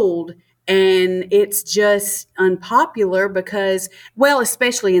it's old and it's just unpopular because, well,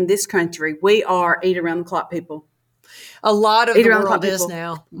 especially in this country, we are eat around the clock people. A lot of Eat the around the world clock is people.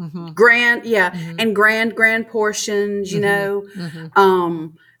 now. Mm-hmm. Grand, yeah, Mm-hmm. and grand portions, you know,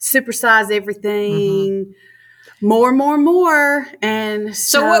 supersize everything, more, and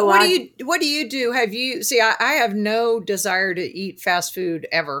So what do you do? Have you see? I have no desire to eat fast food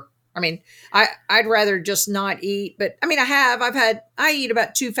ever. I mean, I'd rather just not eat. But I mean, I eat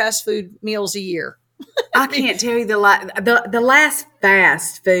about 2 fast food meals a year. I can't tell you the last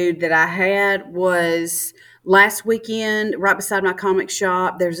fast food that I had was last weekend right beside my comic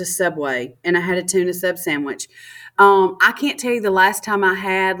shop. There's a Subway, and I had a tuna sub sandwich. I can't tell you the last time I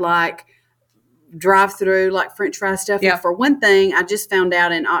had like drive through like French fry stuff. Yeah. And for one thing, I just found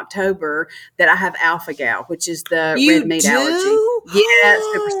out in October that I have alpha gal, which is the red meat allergy. Yeah,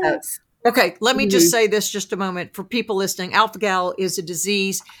 super soaks. Okay, let me just say this just a moment for people listening. Alpha-gal is a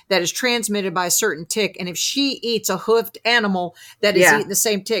disease that is transmitted by a certain tick, and if she eats a hoofed animal that is eating the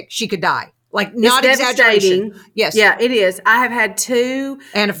same tick, she could die. Like, not exaggeration. Yes. Yeah, it is. I have had 2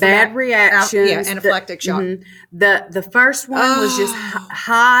 bad reactions. Anaphylactic shock. The first one was just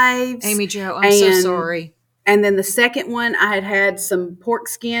hives. Amy Jo, I'm so sorry. And then the second one, I had some pork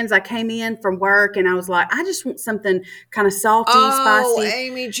skins. I came in from work and I was like, I just want something kind of salty, spicy.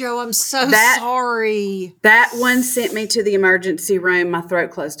 Amy Jo, I'm so sorry. That one sent me to the emergency room. My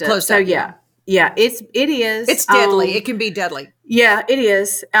throat closed up. Yeah, it is. It's deadly. It can be deadly. Yeah, it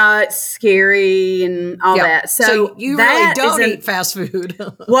is. It's scary and all that. So you really don't eat fast food.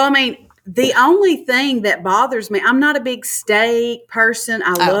 Well, I mean, the only thing that bothers me, I'm not a big steak person.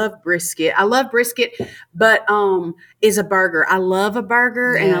 I love brisket. But is a burger. I love a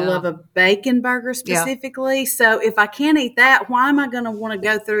burger and I love a bacon burger specifically. Yeah. So if I can't eat that, why am I going to want to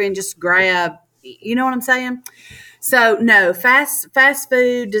go through and just grab, you know what I'm saying? So no, fast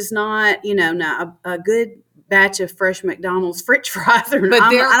food does not, a good batch of fresh McDonald's French fries. I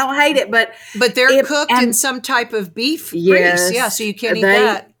don't hate it, but they're cooked in some type of beef grease. Yeah, so you can't eat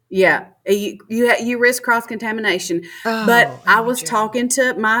that. Yeah, you risk cross contamination. But I was talking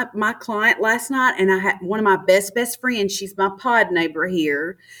to my client last night, and I had one of my best friends. She's my pod neighbor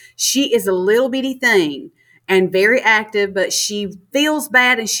here. She is a little bitty thing and very active, but she feels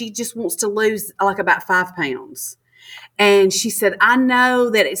bad, and she just wants to lose like about 5 pounds. And she said, I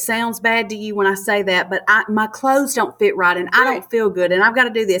know that it sounds bad to you when I say that, but my clothes don't fit right and I don't feel good and I've got to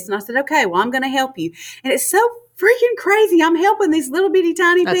do this. And I said, okay, well, I'm going to help you. And it's so freaking crazy. I'm helping these little bitty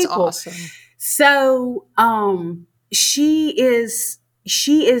tiny people. That's awesome. So she is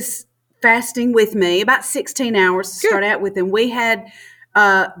fasting with me about 16 hours to start out with. And we had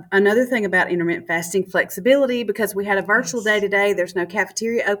another thing about intermittent fasting, flexibility, because we had a virtual day today. There's no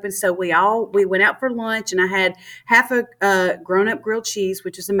cafeteria open. So we went out for lunch, and I had half a grown-up grilled cheese,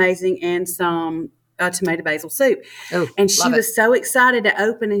 which is amazing, and some tomato basil soup. And she was so excited to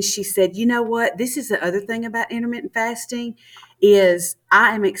open, and she said, you know what? This is the other thing about intermittent fasting is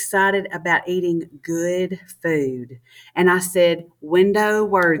I am excited about eating good food. And I said, window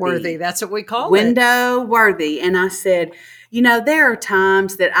worthy. That's what we call it. Window worthy. And I said, there are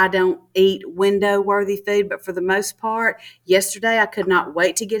times that I don't eat window-worthy food, but for the most part, yesterday I could not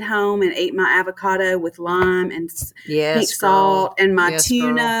wait to get home and eat my avocado with lime and pink salt and my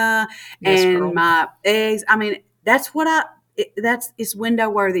tuna and my eggs. I mean, that's what it's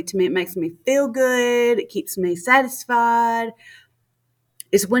window-worthy to me. It makes me feel good. It keeps me satisfied.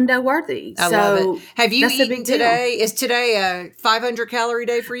 It's window worthy. I love it. Have you eaten today? Is today a 500 calorie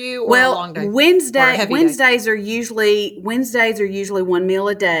day for you, or a long day? Wednesdays are usually 1 meal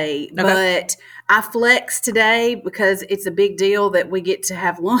a day, but I flex today because it's a big deal that we get to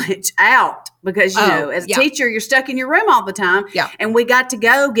have lunch out because, as a teacher, you're stuck in your room all the time. Yeah. And we got to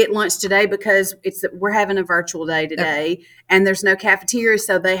go get lunch today because we're having a virtual day today and there's no cafeteria,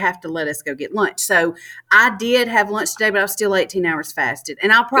 so they have to let us go get lunch. So I did have lunch today, but I was still 18 hours fasted.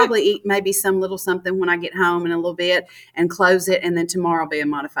 And I'll probably eat maybe some little something when I get home in a little bit and close it. And then tomorrow will be a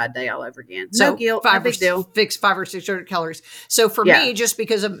modified day all over again. So no guilt, no big deal. Fix 500 or 600 calories. So for me, just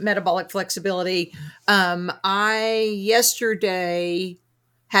because of metabolic flexibility, I yesterday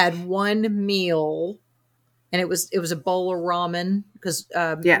had one meal, and it was a bowl of ramen because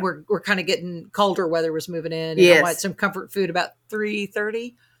we're kind of getting colder weather was moving in. And I wanted some comfort food about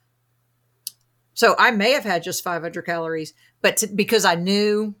 3:30. So I may have had just 500 calories, but because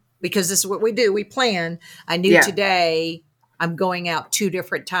this is what we do, we plan. I knew today I'm going out 2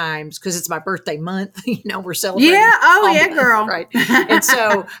 different times because it's my birthday month. We're celebrating. Yeah. Oh, yeah, girl. Right. And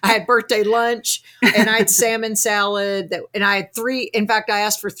so I had birthday lunch and I had salmon salad and I had 3. In fact, I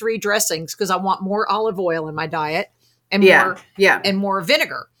asked for 3 dressings because I want more olive oil in my diet. and more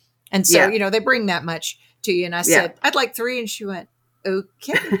vinegar. And so, they bring that much to you. And I said, I'd like 3. And she went,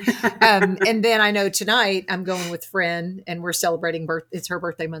 okay. And then I know tonight I'm going with a friend and we're celebrating it's her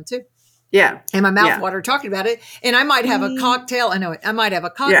birthday month too. Yeah. And my mouth watered talking about it. And I might have a cocktail. I know it. I might have a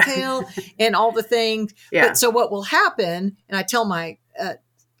cocktail and all the things. Yeah. But so what will happen, and I tell my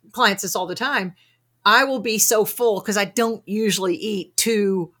clients this all the time, I will be so full because I don't usually eat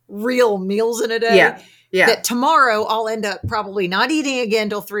 2 real meals in a day. Yeah. That tomorrow I'll end up probably not eating again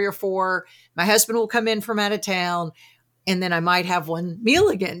till 3 or 4. My husband will come in from out of town and then I might have 1 meal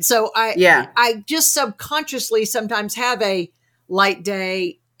again. So I just subconsciously sometimes have a light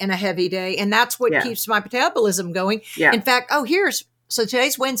day and a heavy day. And that's what keeps my metabolism going. Yeah. In fact, so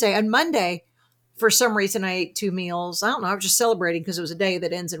today's Wednesday. On Monday, for some reason, I ate 2 meals. I don't know. I was just celebrating because it was a day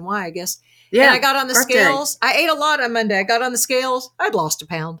that ends in Y, I guess. Yeah. And I got on the scales. I ate a lot on Monday. I got on the scales. I'd lost 1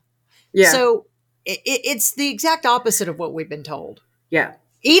 pound. Yeah. So it's the exact opposite of what we've been told. Yeah.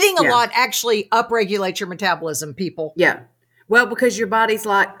 Eating a lot actually upregulates your metabolism, people. Yeah. Well, because your body's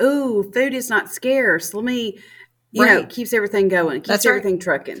like, ooh, food is not scarce. Let me... it keeps everything going. It keeps everything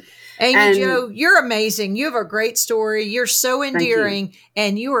trucking. Amy Jo, you're amazing. You have a great story. You're so endearing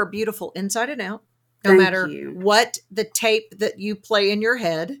and you are beautiful inside and out. No matter what the tape that you play in your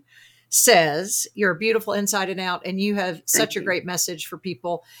head says, you're beautiful inside and out. And you have such a great message for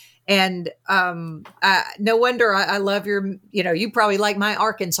people. And no wonder I love your, you probably like my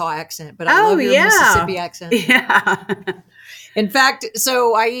Arkansas accent, but I love your Mississippi accent. Yeah. In fact,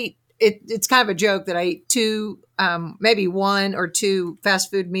 so I eat, it's kind of a joke that I eat 2, maybe 1 or 2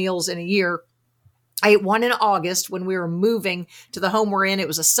 fast food meals in a year. I ate 1 in August when we were moving to the home we're in. It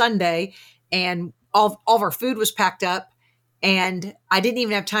was a Sunday and all of our food was packed up and I didn't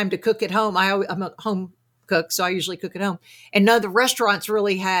even have time to cook at home. I'm a home cook, so I usually cook at home. And none of the restaurants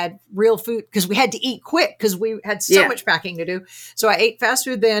really had real food because we had to eat quick because we had so much packing to do. So I ate fast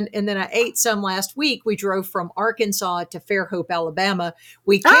food then, and then I ate some last week. We drove from Arkansas to Fairhope, Alabama.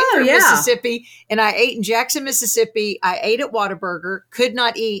 We came through Mississippi, and I ate in Jackson, Mississippi. I ate at Whataburger. Could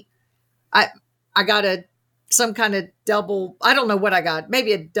not eat. I got some kind of double. I don't know what I got.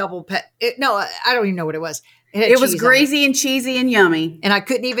 Maybe a double pet. I don't even know what it was. It was greasy and cheesy and yummy, and I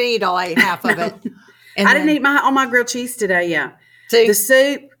couldn't even eat all. I ate half of it. And I didn't eat all my grilled cheese today. Yeah. See?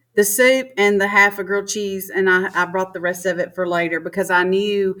 The soup and the half of grilled cheese. And I brought the rest of it for later because I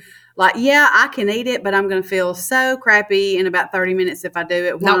knew I can eat it, but I'm going to feel so crappy in about 30 minutes if I do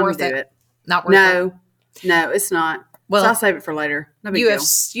it. Not worth it. Not worth it. No, it's not. Well, so I'll save it for later. No big deal.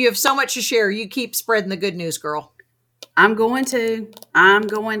 You have so much to share. You keep spreading the good news, girl. I'm going to. I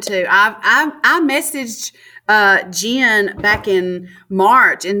messaged Jen back in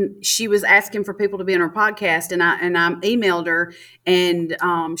March, and she was asking for people to be on her podcast, and I emailed her, and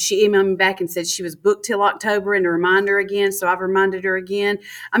she emailed me back and said she was booked till October, and to remind her again. So I've reminded her again.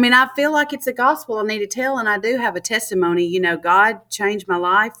 I mean, I feel like it's a gospel I need to tell, and I do have a testimony. God changed my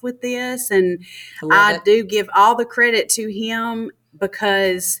life with this, and I do give all the credit to Him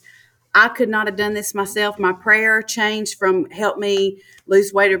because I could not have done this myself. My prayer changed from help me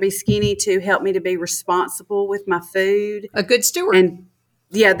lose weight or be skinny to help me to be responsible with my food. A good steward. And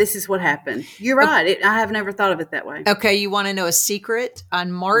this is what happened. You're right. I have never thought of it that way. Okay. You want to know a secret?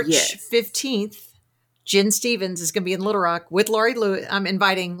 On March 15th, Jen Stevens is going to be in Little Rock with Laurie Lewis. I'm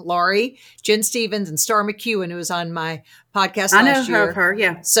inviting Laurie, Jen Stevens, and Star McEwen, who was on my podcast last year. I know of her,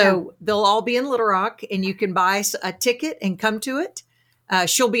 yeah. So they'll all be in Little Rock, and you can buy a ticket and come to it.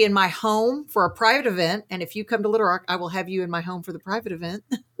 She'll be in my home for a private event. And if you come to Little Rock, I will have you in my home for the private event.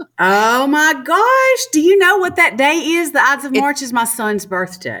 Oh my gosh. Do you know what that day is? The Ides of March is my son's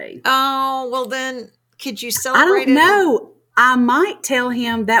birthday. Oh, well then could you celebrate it? I don't know. I might tell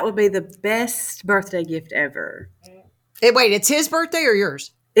him that would be the best birthday gift ever. Wait, it's his birthday or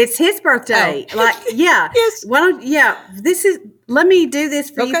yours? It's his birthday. Oh. Yes. Let me do this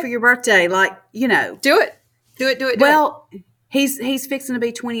for you for your birthday. Do it. Well, He's fixing to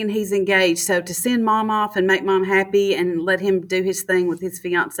be 20 and he's engaged. So to send mom off and make mom happy and let him do his thing with his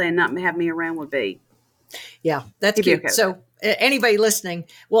fiance and not have me around would be. Yeah, that's cute. Okay. So anybody listening,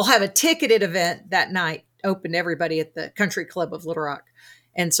 we'll have a ticketed event that night, open to everybody at the Country Club of Little Rock.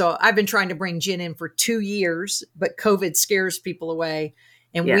 And so I've been trying to bring Jen in for 2 years, but COVID scares people away.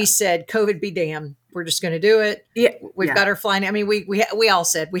 And we said, COVID be damned. We're just going to do it. Yeah, We've got her flying. I mean, we all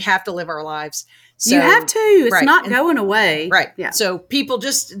said we have to live our lives. So, you have to. It's not going away. Right. Yeah. So people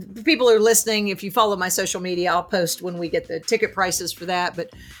who are listening, if you follow my social media, I'll post when we get the ticket prices for that.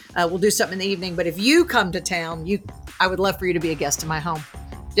 But we'll do something in the evening. But if you come to town, I would love for you to be a guest in my home.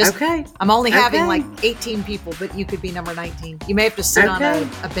 Just, Okay. I'm only having Okay. like 18 people, but you could be number 19. You may have to sit on Okay.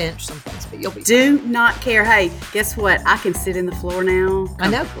 a bench someplace, but you'll be Do not care. Hey, guess what? I can sit in the floor now. I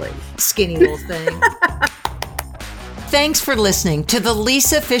know. comfortably. Skinny little thing. Thanks for listening to the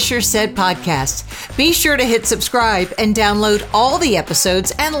Lisa Fisher Said podcast. Be sure to hit subscribe and download all the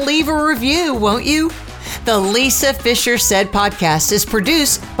episodes and leave a review, won't you? The Lisa Fisher Said podcast is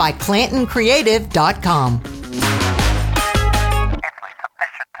produced by ClantonCreative.com.